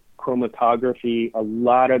equipment, chromatography, a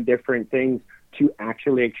lot of different things to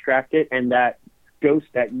actually extract it. And that dose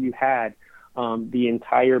that you had, the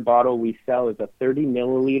entire bottle we sell is a 30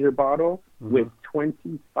 milliliter bottle with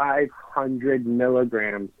 2,500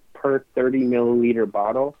 milligrams per 30 milliliter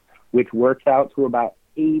bottle, which works out to about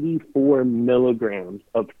 84 milligrams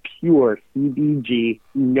of pure CBG,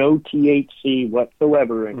 no THC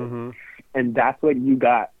whatsoever in it. And that's what you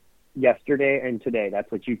got yesterday and today.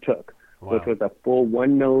 That's what you took, which was a full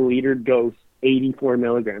 1 milliliter dose, 84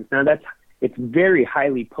 milligrams. Now it's very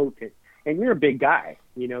highly potent. And you're a big guy,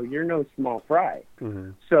 you know, you're no small fry.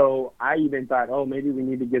 So I even thought, oh, maybe we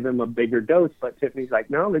need to give him a bigger dose. But Tiffany's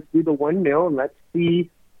like, no, let's do the 1 mil and let's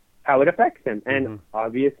see how it affects him. And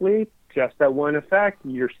obviously, just that one effect,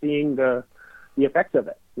 you're seeing the effects of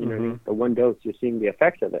it. You know, the one dose, you're seeing the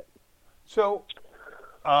effects of it. So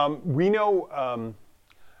we know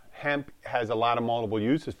hemp has a lot of multiple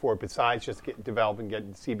uses for it besides just developing,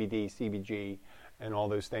 getting CBD, CBG, and all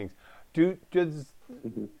those things.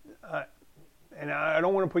 And I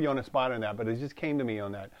don't want to put you on the spot on that, but it just came to me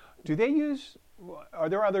on that. Are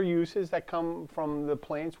there other uses that come from the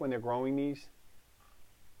plants when they're growing these?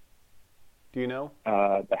 Do you know?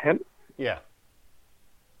 The hemp? Yeah.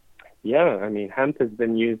 Yeah, I mean, hemp has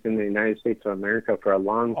been used in the United States of America for a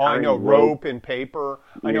long time. Oh, I know, rope and paper.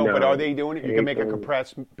 I know, but are they doing it? You can make a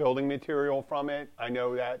compressed building material from it. I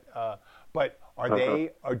know that. But are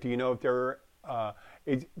they, or do you know if they're,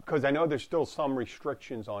 because I know there's still some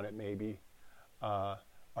restrictions on it maybe. Are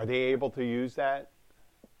they able to use that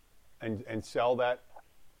and sell that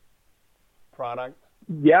product?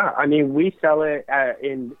 Yeah, I mean, we sell it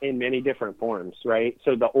in many different forms, right?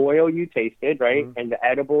 So the oil you tasted, right, and the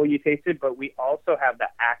edible you tasted, but we also have the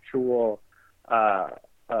actual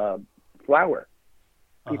flower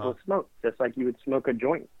people smoke, just like you would smoke a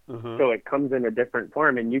joint. So it comes in a different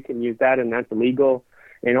form, and you can use that, and that's legal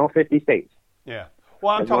in all 50 states. Yeah.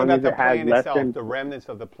 Well, I'm talking about the plant itself, the remnants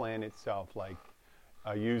of the plant itself, like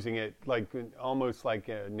using it like almost like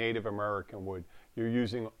a Native American would. You're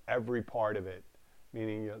using every part of it,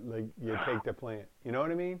 meaning you take the plant. You know what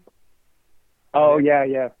I mean? Oh,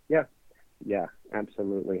 yeah,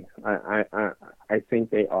 absolutely. I think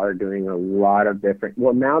they are doing a lot of different.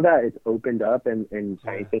 Well, now that it's opened up and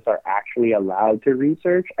scientists are actually allowed to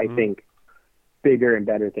research, I think bigger and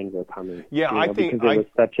better things are coming. Yeah, I think because it was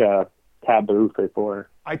such a taboo before.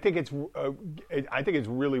 I think it's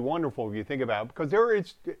really wonderful if you think about it, because there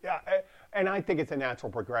is, and I think it's a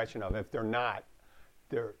natural progression of it. If they're not,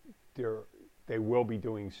 they will be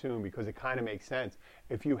doing soon, because it kind of makes sense.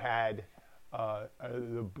 If you had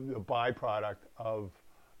the byproduct of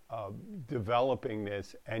developing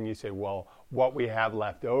this, and you say, well, what we have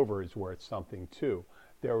left over is worth something too.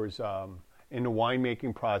 There was in the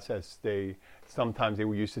winemaking process, sometimes they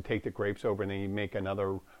used to take the grapes over and they make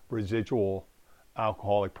another residual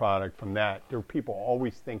alcoholic product from that. There are people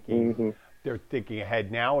always thinking, they're thinking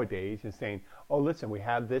ahead nowadays and saying, oh, listen, we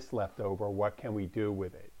have this left over. What can we do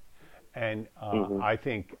with it? And I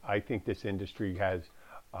think this industry has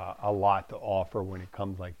a lot to offer when it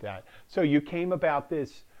comes like that. So you came about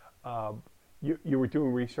this, you were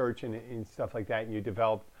doing research and stuff like that, and you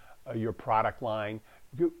developed your product line.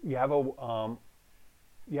 You have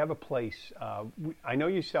a place. I know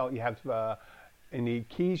you have in the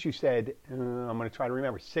Keys. You said I'm going to try to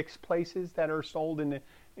remember 6 places that are sold in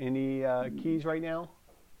the Keys right now,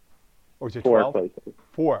 or is it 12? 4 places.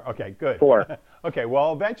 4. Okay, good. 4. Okay,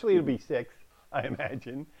 well, eventually it'll be 6, I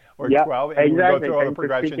imagine, or yep, 12. And exactly. We'll go through all the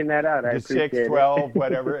progression. That out. I to 6, 12,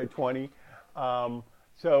 whatever, 20.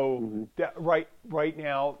 So right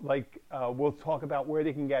now, we'll talk about where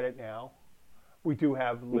they can get it now. We do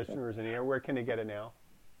have listeners in here. Where can they get it now?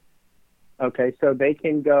 Okay, so they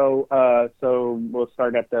can go, so we'll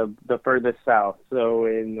start at the furthest south. So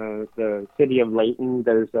in the city of Layton,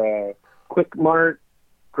 there's a Quick Mart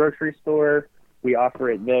grocery store. We offer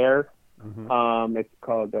it there. It's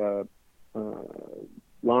called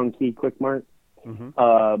Long Key Quick Mart.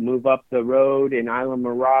 Move up the road in Isla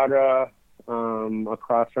Mirada,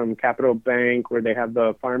 across from Capital Bank, where they have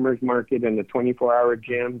the farmers market and the 24-hour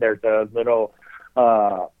gym. There's a little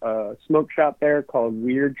smoke shop there called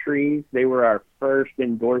Weird Trees. They were our first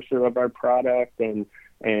endorser of our product, and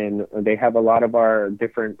they have a lot of our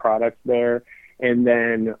different products there. And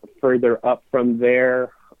then further up from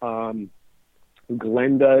there, Glenda's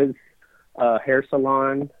hair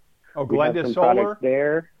salon. Oh, Glenda Solar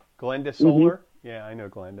there. Glenda Solar. Yeah, I know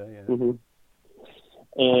Glenda. Yeah.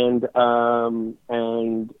 And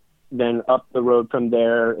then up the road from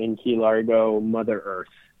there in Key Largo, Mother Earth.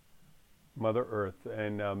 Mother Earth,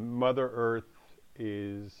 and Mother Earth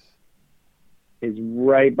is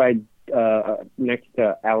right by next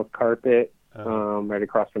to Al's Carpet, right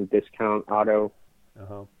across from Discount Auto.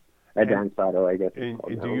 Advanced Auto, I guess.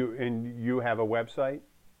 And you have a website?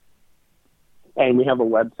 And we have a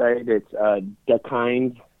website. It's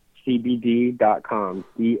dakindcbd.com.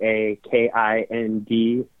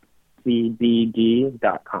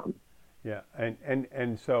 DAKINDCBD.com. Yeah,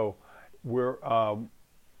 and so we're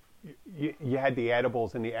you had the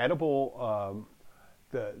edibles, and the edible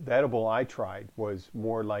the edible I tried was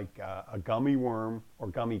more like a gummy worm or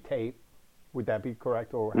gummy tape. Would that be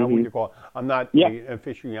correct, or how would you call it? I'm not an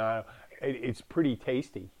aficionado. It's pretty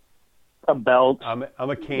tasty. A belt. I'm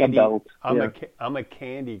a candy. A belt. I'm a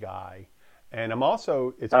candy guy, and I'm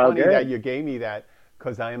also. It's funny that you gave me that,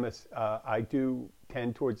 because I do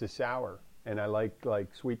tend towards the sour, and I like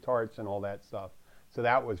sweet tarts and all that stuff. So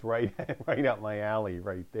that was right up my alley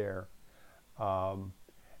right there.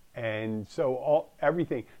 And so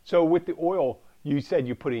everything. So with the oil, you said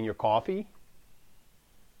you put in your coffee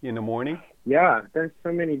in the morning? Yeah, there's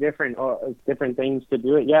so many different things to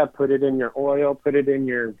do it. Yeah, put it in your oil, put it in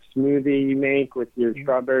your smoothie you make with your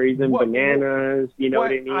strawberries and bananas. You know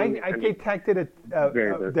what I mean? I detected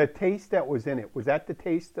the taste that was in it. Was that the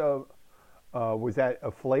taste of? Was that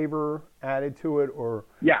a flavor added to it, or?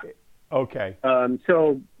 Yeah. Okay.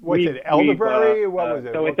 So what's it? Elderberry? What was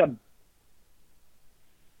it? So it's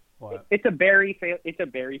a berry. It's a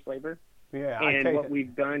berry flavor. Yeah. And what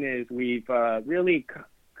we've done is we've really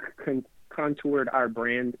contoured our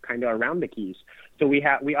brand kind of around the Keys. So we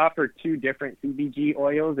offer 2 different CBG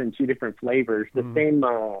oils and 2 different flavors, the same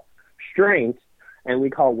strength, and we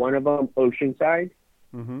call one of them Oceanside,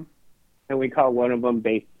 Mm-hmm. And we call one of them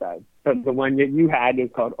Bayside. So the one that you had is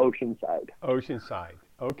called Oceanside. Oceanside.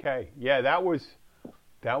 Okay. Yeah, that was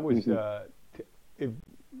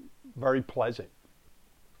very pleasant.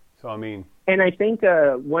 So I mean. And I think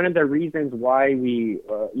one of the reasons why we,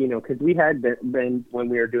 because we had been when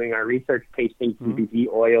we were doing our research tasting CBD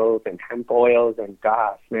oils and hemp oils, and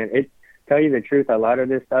gosh, man, tell you the truth, a lot of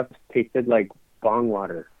this stuff tasted like bong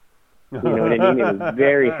water. You know what I mean? It was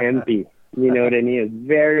very hempy. You know what I mean? It's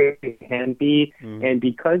very hempy. And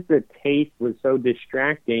because the taste was so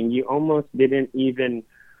distracting, you almost didn't even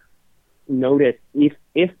notice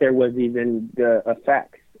if there was even the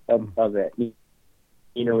effects of it. You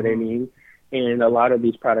know what I mean? And a lot of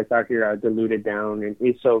these products out here are diluted down. And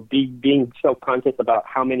so being so conscious about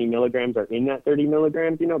how many milligrams are in that 30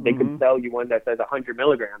 milligrams, they could sell you one that says 100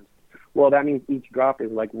 milligrams. Well, that means each drop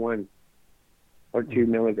is like 1 or 2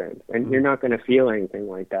 milligrams. And you're not going to feel anything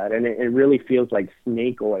like that. And it really feels like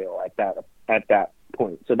snake oil at that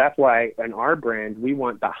point. So that's why in our brand, we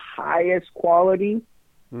want the highest quality,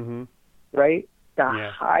 right?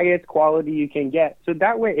 The highest quality you can get. So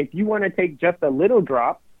that way, if you want to take just a little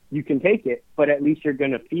drop, you can take it, but at least you're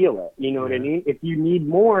going to feel it. You know what I mean? If you need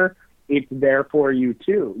more, it's there for you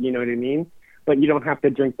too. You know what I mean? But you don't have to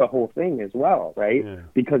drink the whole thing as well, right? Yeah.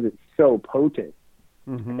 Because it's so potent.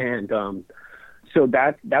 And so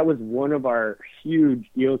that was one of our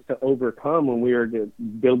huge deals to overcome when we were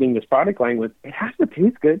building this product line was it has to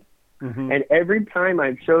taste good. And every time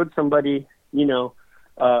I've showed somebody, giving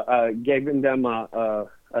them a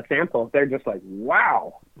sample, they're just like,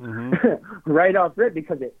 wow, right off rip,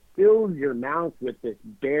 because it fills your mouth with this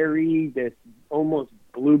berry, this almost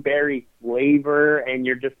blueberry flavor, and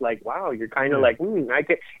you're just like, wow, you're kind of like, I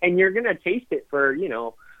could, and you're going to taste it for,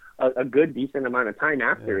 a good, decent amount of time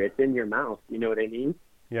after it's in your mouth. You know what I mean?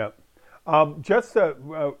 Yeah. Just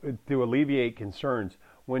to alleviate concerns,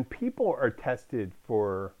 when people are tested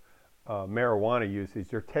for marijuana usage,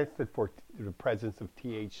 they're tested for the presence of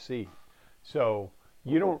THC. So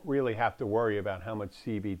you don't really have to worry about how much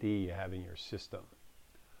CBD you have in your system.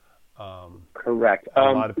 Correct. A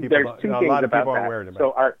lot of people aren't aware of that.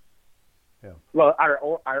 So our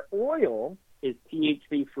oil is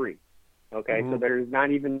THC free. Okay, so there's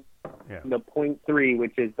not even the 0.3,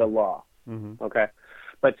 which is the law. Okay,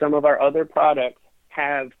 but some of our other products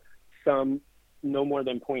have some no more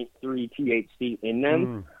than 0.3 THC in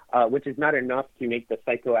them. Which is not enough to make the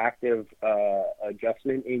psychoactive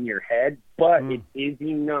adjustment in your head, but it is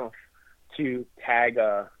enough to tag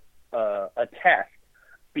a test,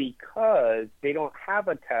 because they don't have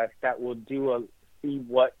a test that will see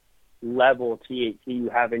what level THC you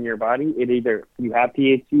have in your body. It either you have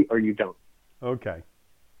THC or you don't. Okay.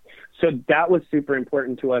 So that was super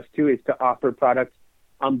important to us too, is to offer products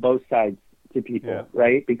on both sides to people,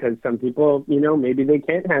 right? Because some people, maybe they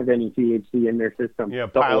can't have any THC in their system. Yeah,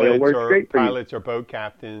 the oil works great for pilots or boat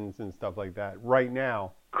captains and stuff like that. Right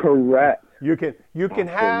now, correct. You can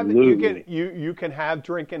have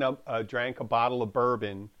drank a bottle of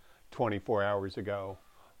bourbon 24 hours ago,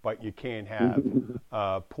 but you can't have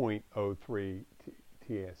 0.03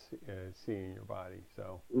 THC in your body.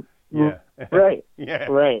 So right, yeah,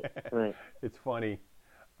 right. It's funny.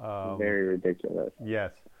 Very ridiculous.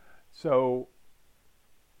 Yes. So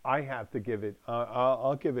I have to give it,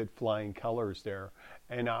 I'll give it flying colors there.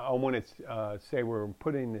 And I want to say we're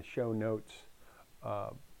putting in the show notes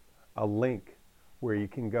a link where you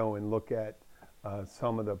can go and look at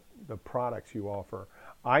some of the products you offer.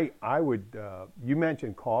 I would, you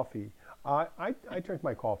mentioned coffee. I drink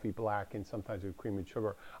my coffee black and sometimes with cream and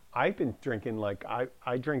sugar. I've been drinking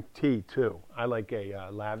I drink tea too. I like a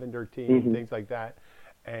lavender tea and things like that.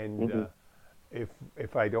 And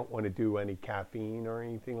if I don't want to do any caffeine or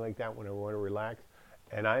anything like that when I want to relax,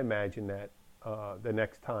 and I imagine that the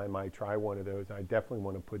next time I try one of those, I definitely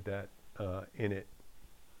want to put that in it.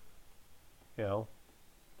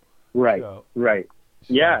 Right, so, right.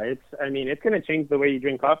 So. Yeah, it's going to change the way you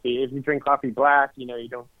drink coffee. If you drink coffee black, you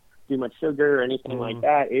don't do much sugar or anything like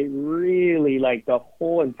that. It really, the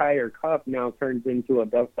whole entire cup now turns into a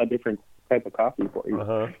different type of coffee for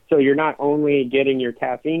you. So you're not only getting your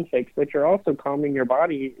caffeine fix, but you're also calming your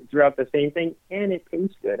body throughout the same thing, and it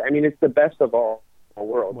tastes good. It's the best of all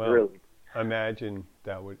worlds, really. Imagine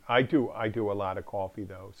that would. I do a lot of coffee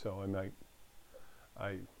though, so it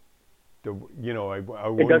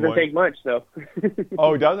doesn't take much though.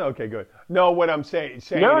 Oh, it doesn't? Okay, good. No, what I'm saying is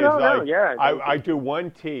I do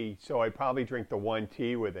one tea, so I probably drink the one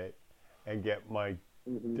tea with it and get my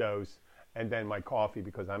dose. And then my coffee,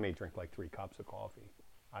 because I may drink 3 cups of coffee.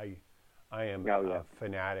 I am a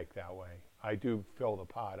fanatic that way. I do fill the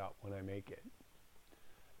pot up when I make it.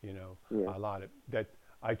 A lot of that.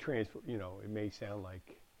 I transfer. It may sound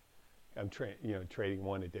like I'm trading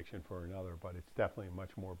one addiction for another, but it's definitely a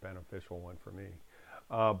much more beneficial one for me.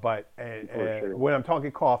 Sure. When I'm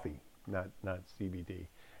talking coffee, not CBD,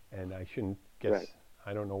 and I shouldn't guess. Right.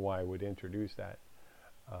 I don't know why I would introduce that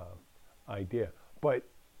idea, but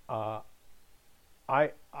I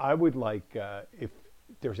would like if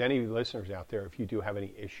there's any listeners out there, if you do have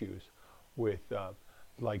any issues with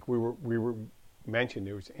like we were mentioned,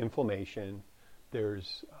 there was inflammation.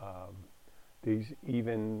 There's there's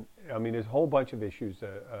a whole bunch of issues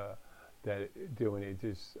that doing it.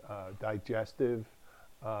 There's digestive.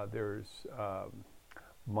 There's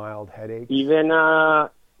mild headaches. Even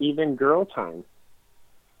girl time.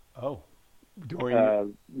 Oh,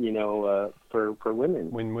 during for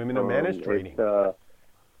women. When women are menstruating.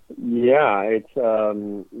 It's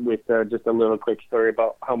with just a little quick story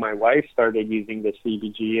about how my wife started using the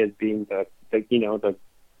CBG as being the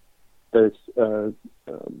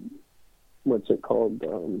what's it called?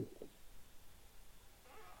 I'm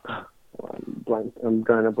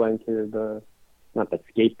drawing a blank here. Not the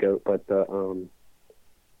scapegoat, but the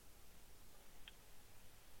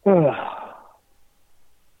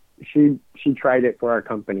she tried it for our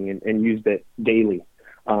company and used it daily,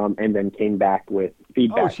 and then came back with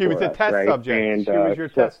feedback. Oh, she was a test subject. And, she was your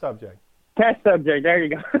test subject. Test subject. There you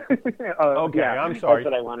go. Okay, yeah, I'm sorry.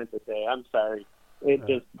 That's what I wanted to say. I'm sorry. It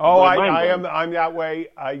just. I'm that way.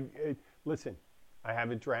 Listen. I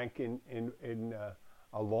haven't drank in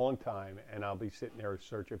a long time, and I'll be sitting there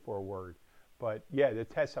searching for a word. But yeah, the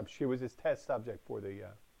test subject. She was his test subject for the.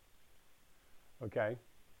 Okay.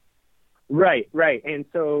 Right. And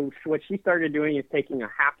so what she started doing is taking a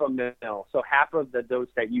half a ml, so half of the dose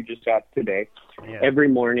that you just got today. Yeah. Every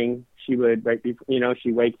morning, she would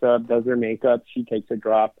she wakes up, does her makeup, she takes a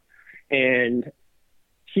drop, and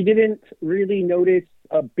she didn't really notice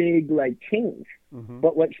a big change. Mm-hmm.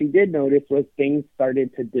 But what she did notice was things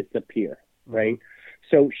started to disappear, right? Mm-hmm.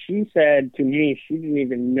 So she said to me she didn't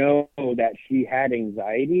even know that she had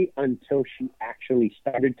anxiety until she actually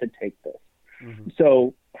started to take this. Mm-hmm.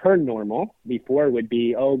 So her normal before would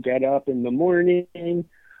be, get up in the morning,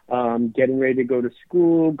 getting ready to go to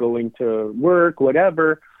school, going to work,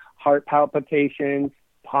 whatever, heart palpitations,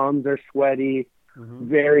 palms are sweaty, mm-hmm.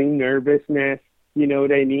 very nervousness, you know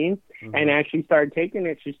what I mean? Mm-hmm. And as she started taking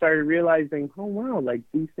it, she started realizing, oh, wow,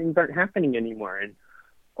 these things aren't happening anymore. And,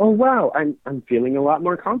 oh, wow, I'm feeling a lot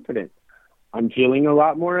more confident. I'm feeling a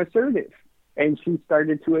lot more assertive. And she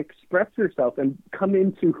started to express herself and come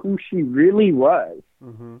into who she really was.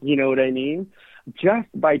 Mm-hmm. You know what I mean? Just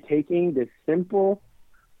by taking this simple,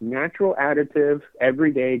 natural additive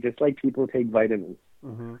every day, just like people take vitamins,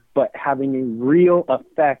 mm-hmm. but having a real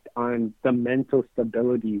effect on the mental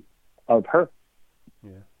stability of her.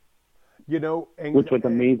 Yeah. Which was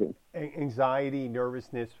amazing. Anxiety,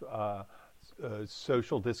 nervousness,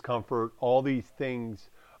 social discomfort, all these things,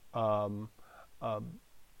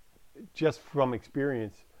 just from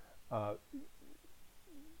experience. The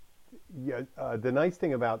nice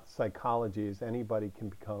thing about psychology is anybody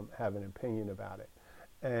can have an opinion about it,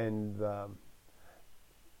 and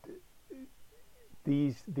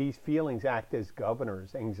these feelings act as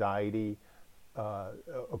governors. Anxiety,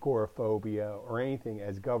 agoraphobia, or anything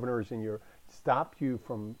as governors stop you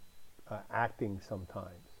from acting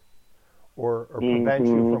sometimes, or prevent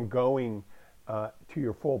mm-hmm. you from going to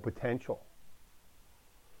your full potential.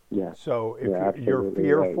 Yeah. So if you're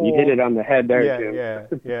fearful, right. You hit it on the head there, Jim.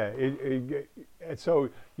 Yeah. So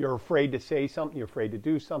you're afraid to say something, you're afraid to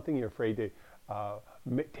do something, you're afraid to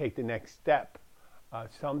take the next step.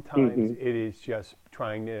 Sometimes mm-hmm. it is just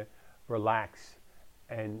trying to relax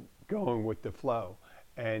and going with the flow.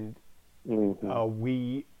 And mm-hmm.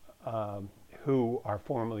 We who are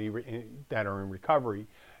that are in recovery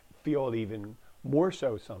feel it even more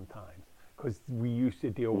so sometimes, because we used to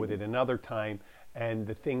deal with it another time. And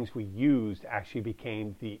the things we used actually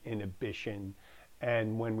became the inhibition.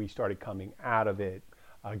 And when we started coming out of it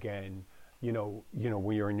again, when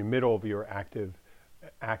you're in the middle of your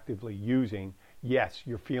actively using, yes,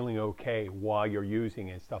 you're feeling okay while you're using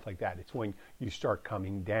it and stuff like that. It's when you start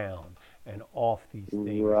coming down and off these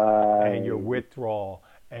things, right. and your withdrawal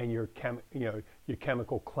and your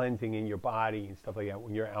chemical cleansing in your body and stuff like that.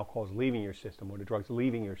 When your alcohol is leaving your system, when the drugs are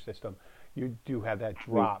leaving your system, you do have that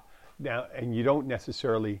drop. Now, and you don't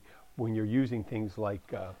necessarily, when you're using things like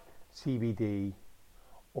CBD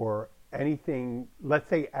or anything, let's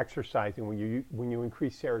say exercising, when you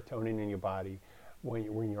increase serotonin in your body,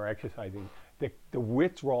 when you're exercising, the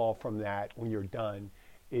withdrawal from that when you're done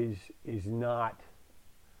is not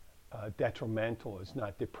detrimental. It's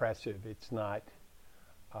not depressive. It's not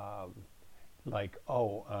like,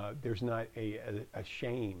 there's not a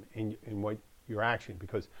shame in what your action,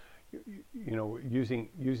 because using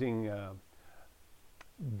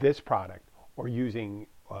this product, or using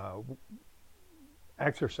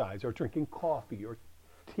exercise, or drinking coffee or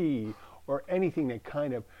tea, or anything that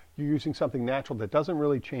kind of, you're using something natural that doesn't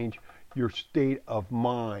really change your state of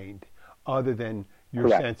mind, other than your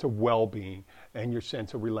Correct. sense of well-being and your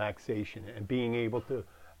sense of relaxation, and being able to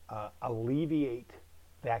alleviate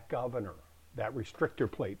that governor, that restrictor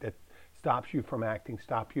plate that stops you from acting,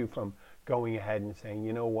 stops you from going ahead and saying,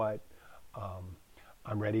 you know what,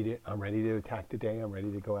 I'm ready to attack the day. I'm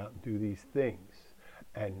ready to go out and do these things,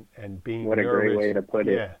 and being What a nervous. great way to put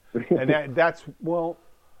it. Yeah, and that's well.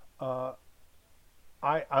 I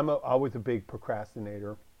was a big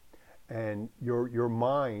procrastinator, and your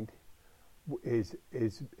mind is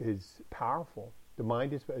powerful. The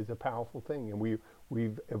mind is a powerful thing, and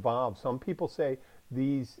we've evolved. Some people say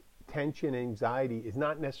these tension, anxiety is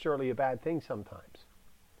not necessarily a bad thing sometimes,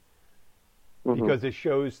 because it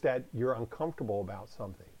shows that you're uncomfortable about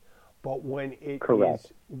something. But when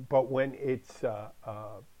it's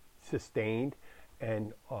sustained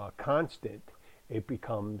and constant, it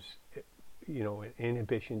becomes, an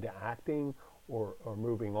inhibition to acting or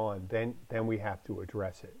moving on. Then we have to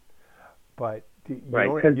address it. But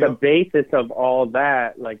right, because the basis of all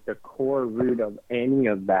that, like the core root of any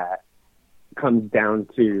of that, comes down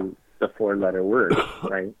to the 4-letter word,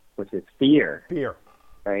 right? Which is fear. Fear.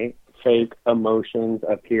 Right? Fake emotions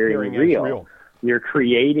appearing real. You're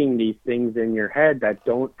creating these things in your head that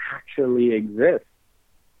don't actually exist.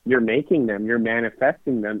 You're making them. You're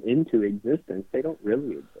manifesting them into existence. They don't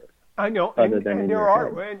really exist. I know, and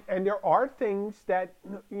there are things that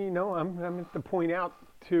I'm to point out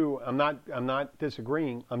too. I'm not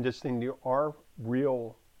disagreeing. I'm just saying there are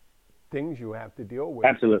real things you have to deal with.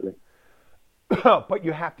 Absolutely. But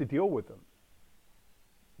you have to deal with them.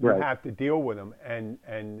 You Right. have to deal with them, and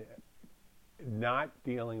not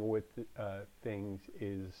dealing with things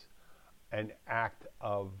is an act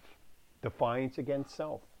of defiance against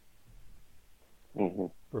self. Mm-hmm.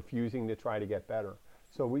 Refusing to try to get better.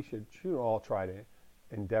 So we should all try to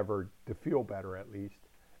endeavor to feel better, at least,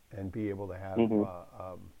 and be able to have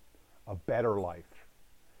a better life.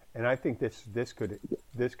 And I think this could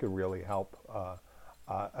really help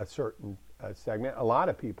a certain segment. A lot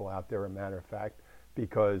of people out there, as a matter of fact,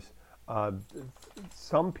 because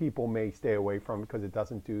some people may stay away from it because it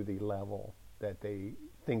doesn't do the level that they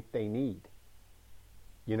think they need.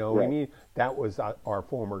 Right. That was our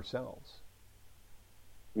former selves.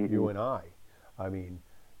 Mm-hmm. You and I. I mean,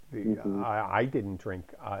 I didn't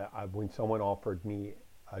drink. When someone offered me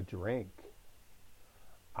a drink,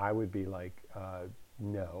 I would be like,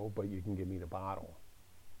 no, but you can give me the bottle.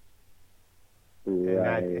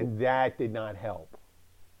 Right. And that did not help.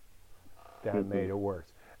 That made it worse.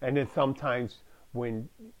 And then sometimes when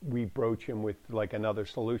we broach him with like another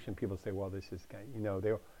solution, people say, well, this is,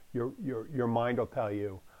 your mind will tell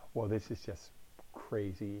you, well, this is just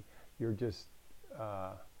crazy. You're just,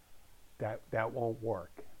 that won't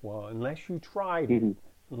work. Well, unless you tried it,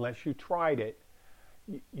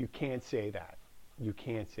 you can't say that. You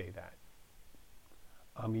can't say that.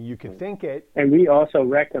 I mean, you can think it. And we also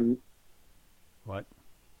recommend. What?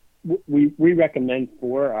 We recommend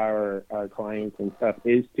for our clients and stuff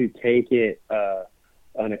is to take it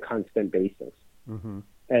on a constant basis,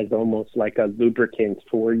 as almost like a lubricant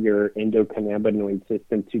for your endocannabinoid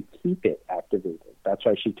system to keep it activated. That's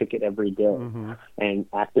why she took it every day. And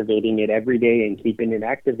activating it every day and keeping it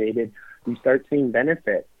activated, you start seeing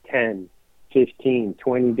benefit 10, 15,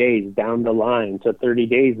 20 days down the line to 30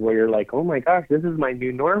 days where you're like, oh my gosh, this is my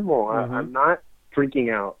new normal. I'm not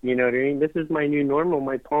freaking out. You know what I mean? This is my new normal.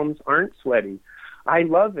 My palms aren't sweaty. I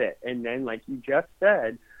love it. And then, like you just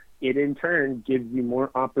said, it in turn gives you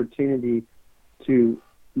more opportunity to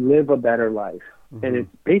live a better life. And it's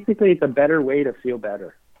basically, it's a better way to feel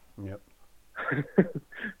better. Yep.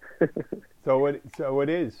 So it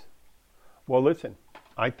is. Well, listen,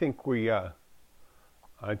 I think we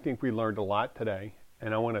learned a lot today,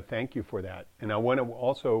 and I want to thank you for that. And I want to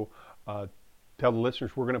also tell the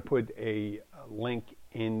listeners we're going to put a link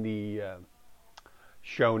in the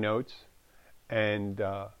show notes, and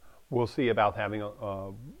we'll see about having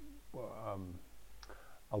a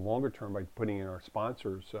longer term by putting in our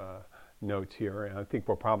sponsors' notes here. And I think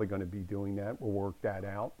we're probably going to be doing that. We'll work that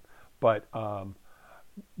out. But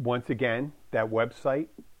once again, that website,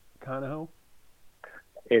 Kanaho?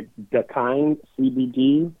 It's Dakind,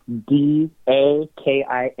 CBD, DAKIND,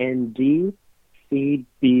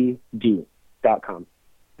 CBD.com.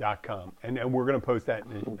 And we're going to post that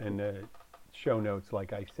in the show notes,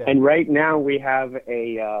 like I said. And right now we have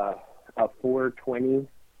a a 420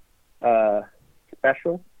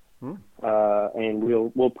 special. And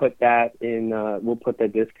we'll put that in. We'll put the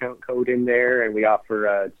discount code in there, and we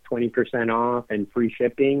offer 20% off and free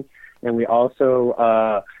shipping. And we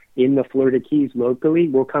also in the Florida Keys locally,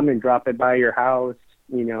 we'll come and drop it by your house.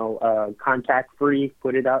 Contact free.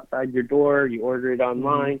 Put it outside your door. You order it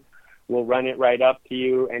online. We'll run it right up to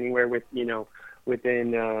you anywhere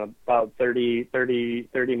within about 30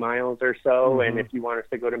 miles or so. And if you want us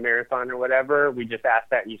to go to Marathon or whatever, we just ask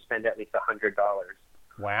that you spend at least $100.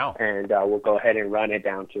 Wow. And we'll go ahead and run it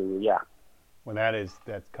down to, Well,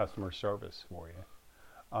 that's customer service for you.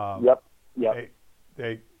 Yep.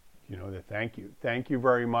 They thank you. Thank you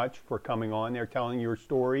very much for coming on there, telling your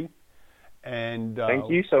story. And thank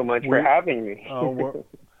you so much for having me.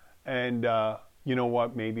 And you know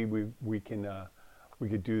what? Maybe we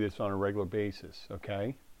could do this on a regular basis.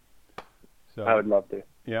 Okay. So I would love to.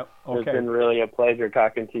 Yep. Okay. It's been really a pleasure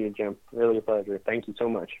talking to you, Jim. Really a pleasure. Thank you so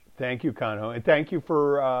much. Thank you, Kanho, and thank you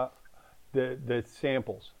for the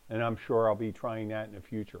samples. And I'm sure I'll be trying that in the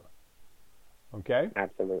future. Okay.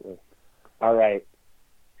 Absolutely. All right.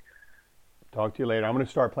 Talk to you later. I'm going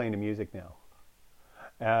to start playing the music now.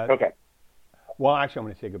 Okay. Well, actually, I'm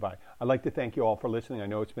going to say goodbye. I'd like to thank you all for listening. I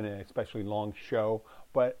know it's been an especially long show,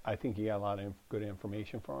 but I think you got a lot of good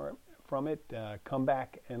information from it. Come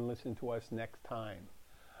back and listen to us next time.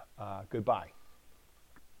 Goodbye.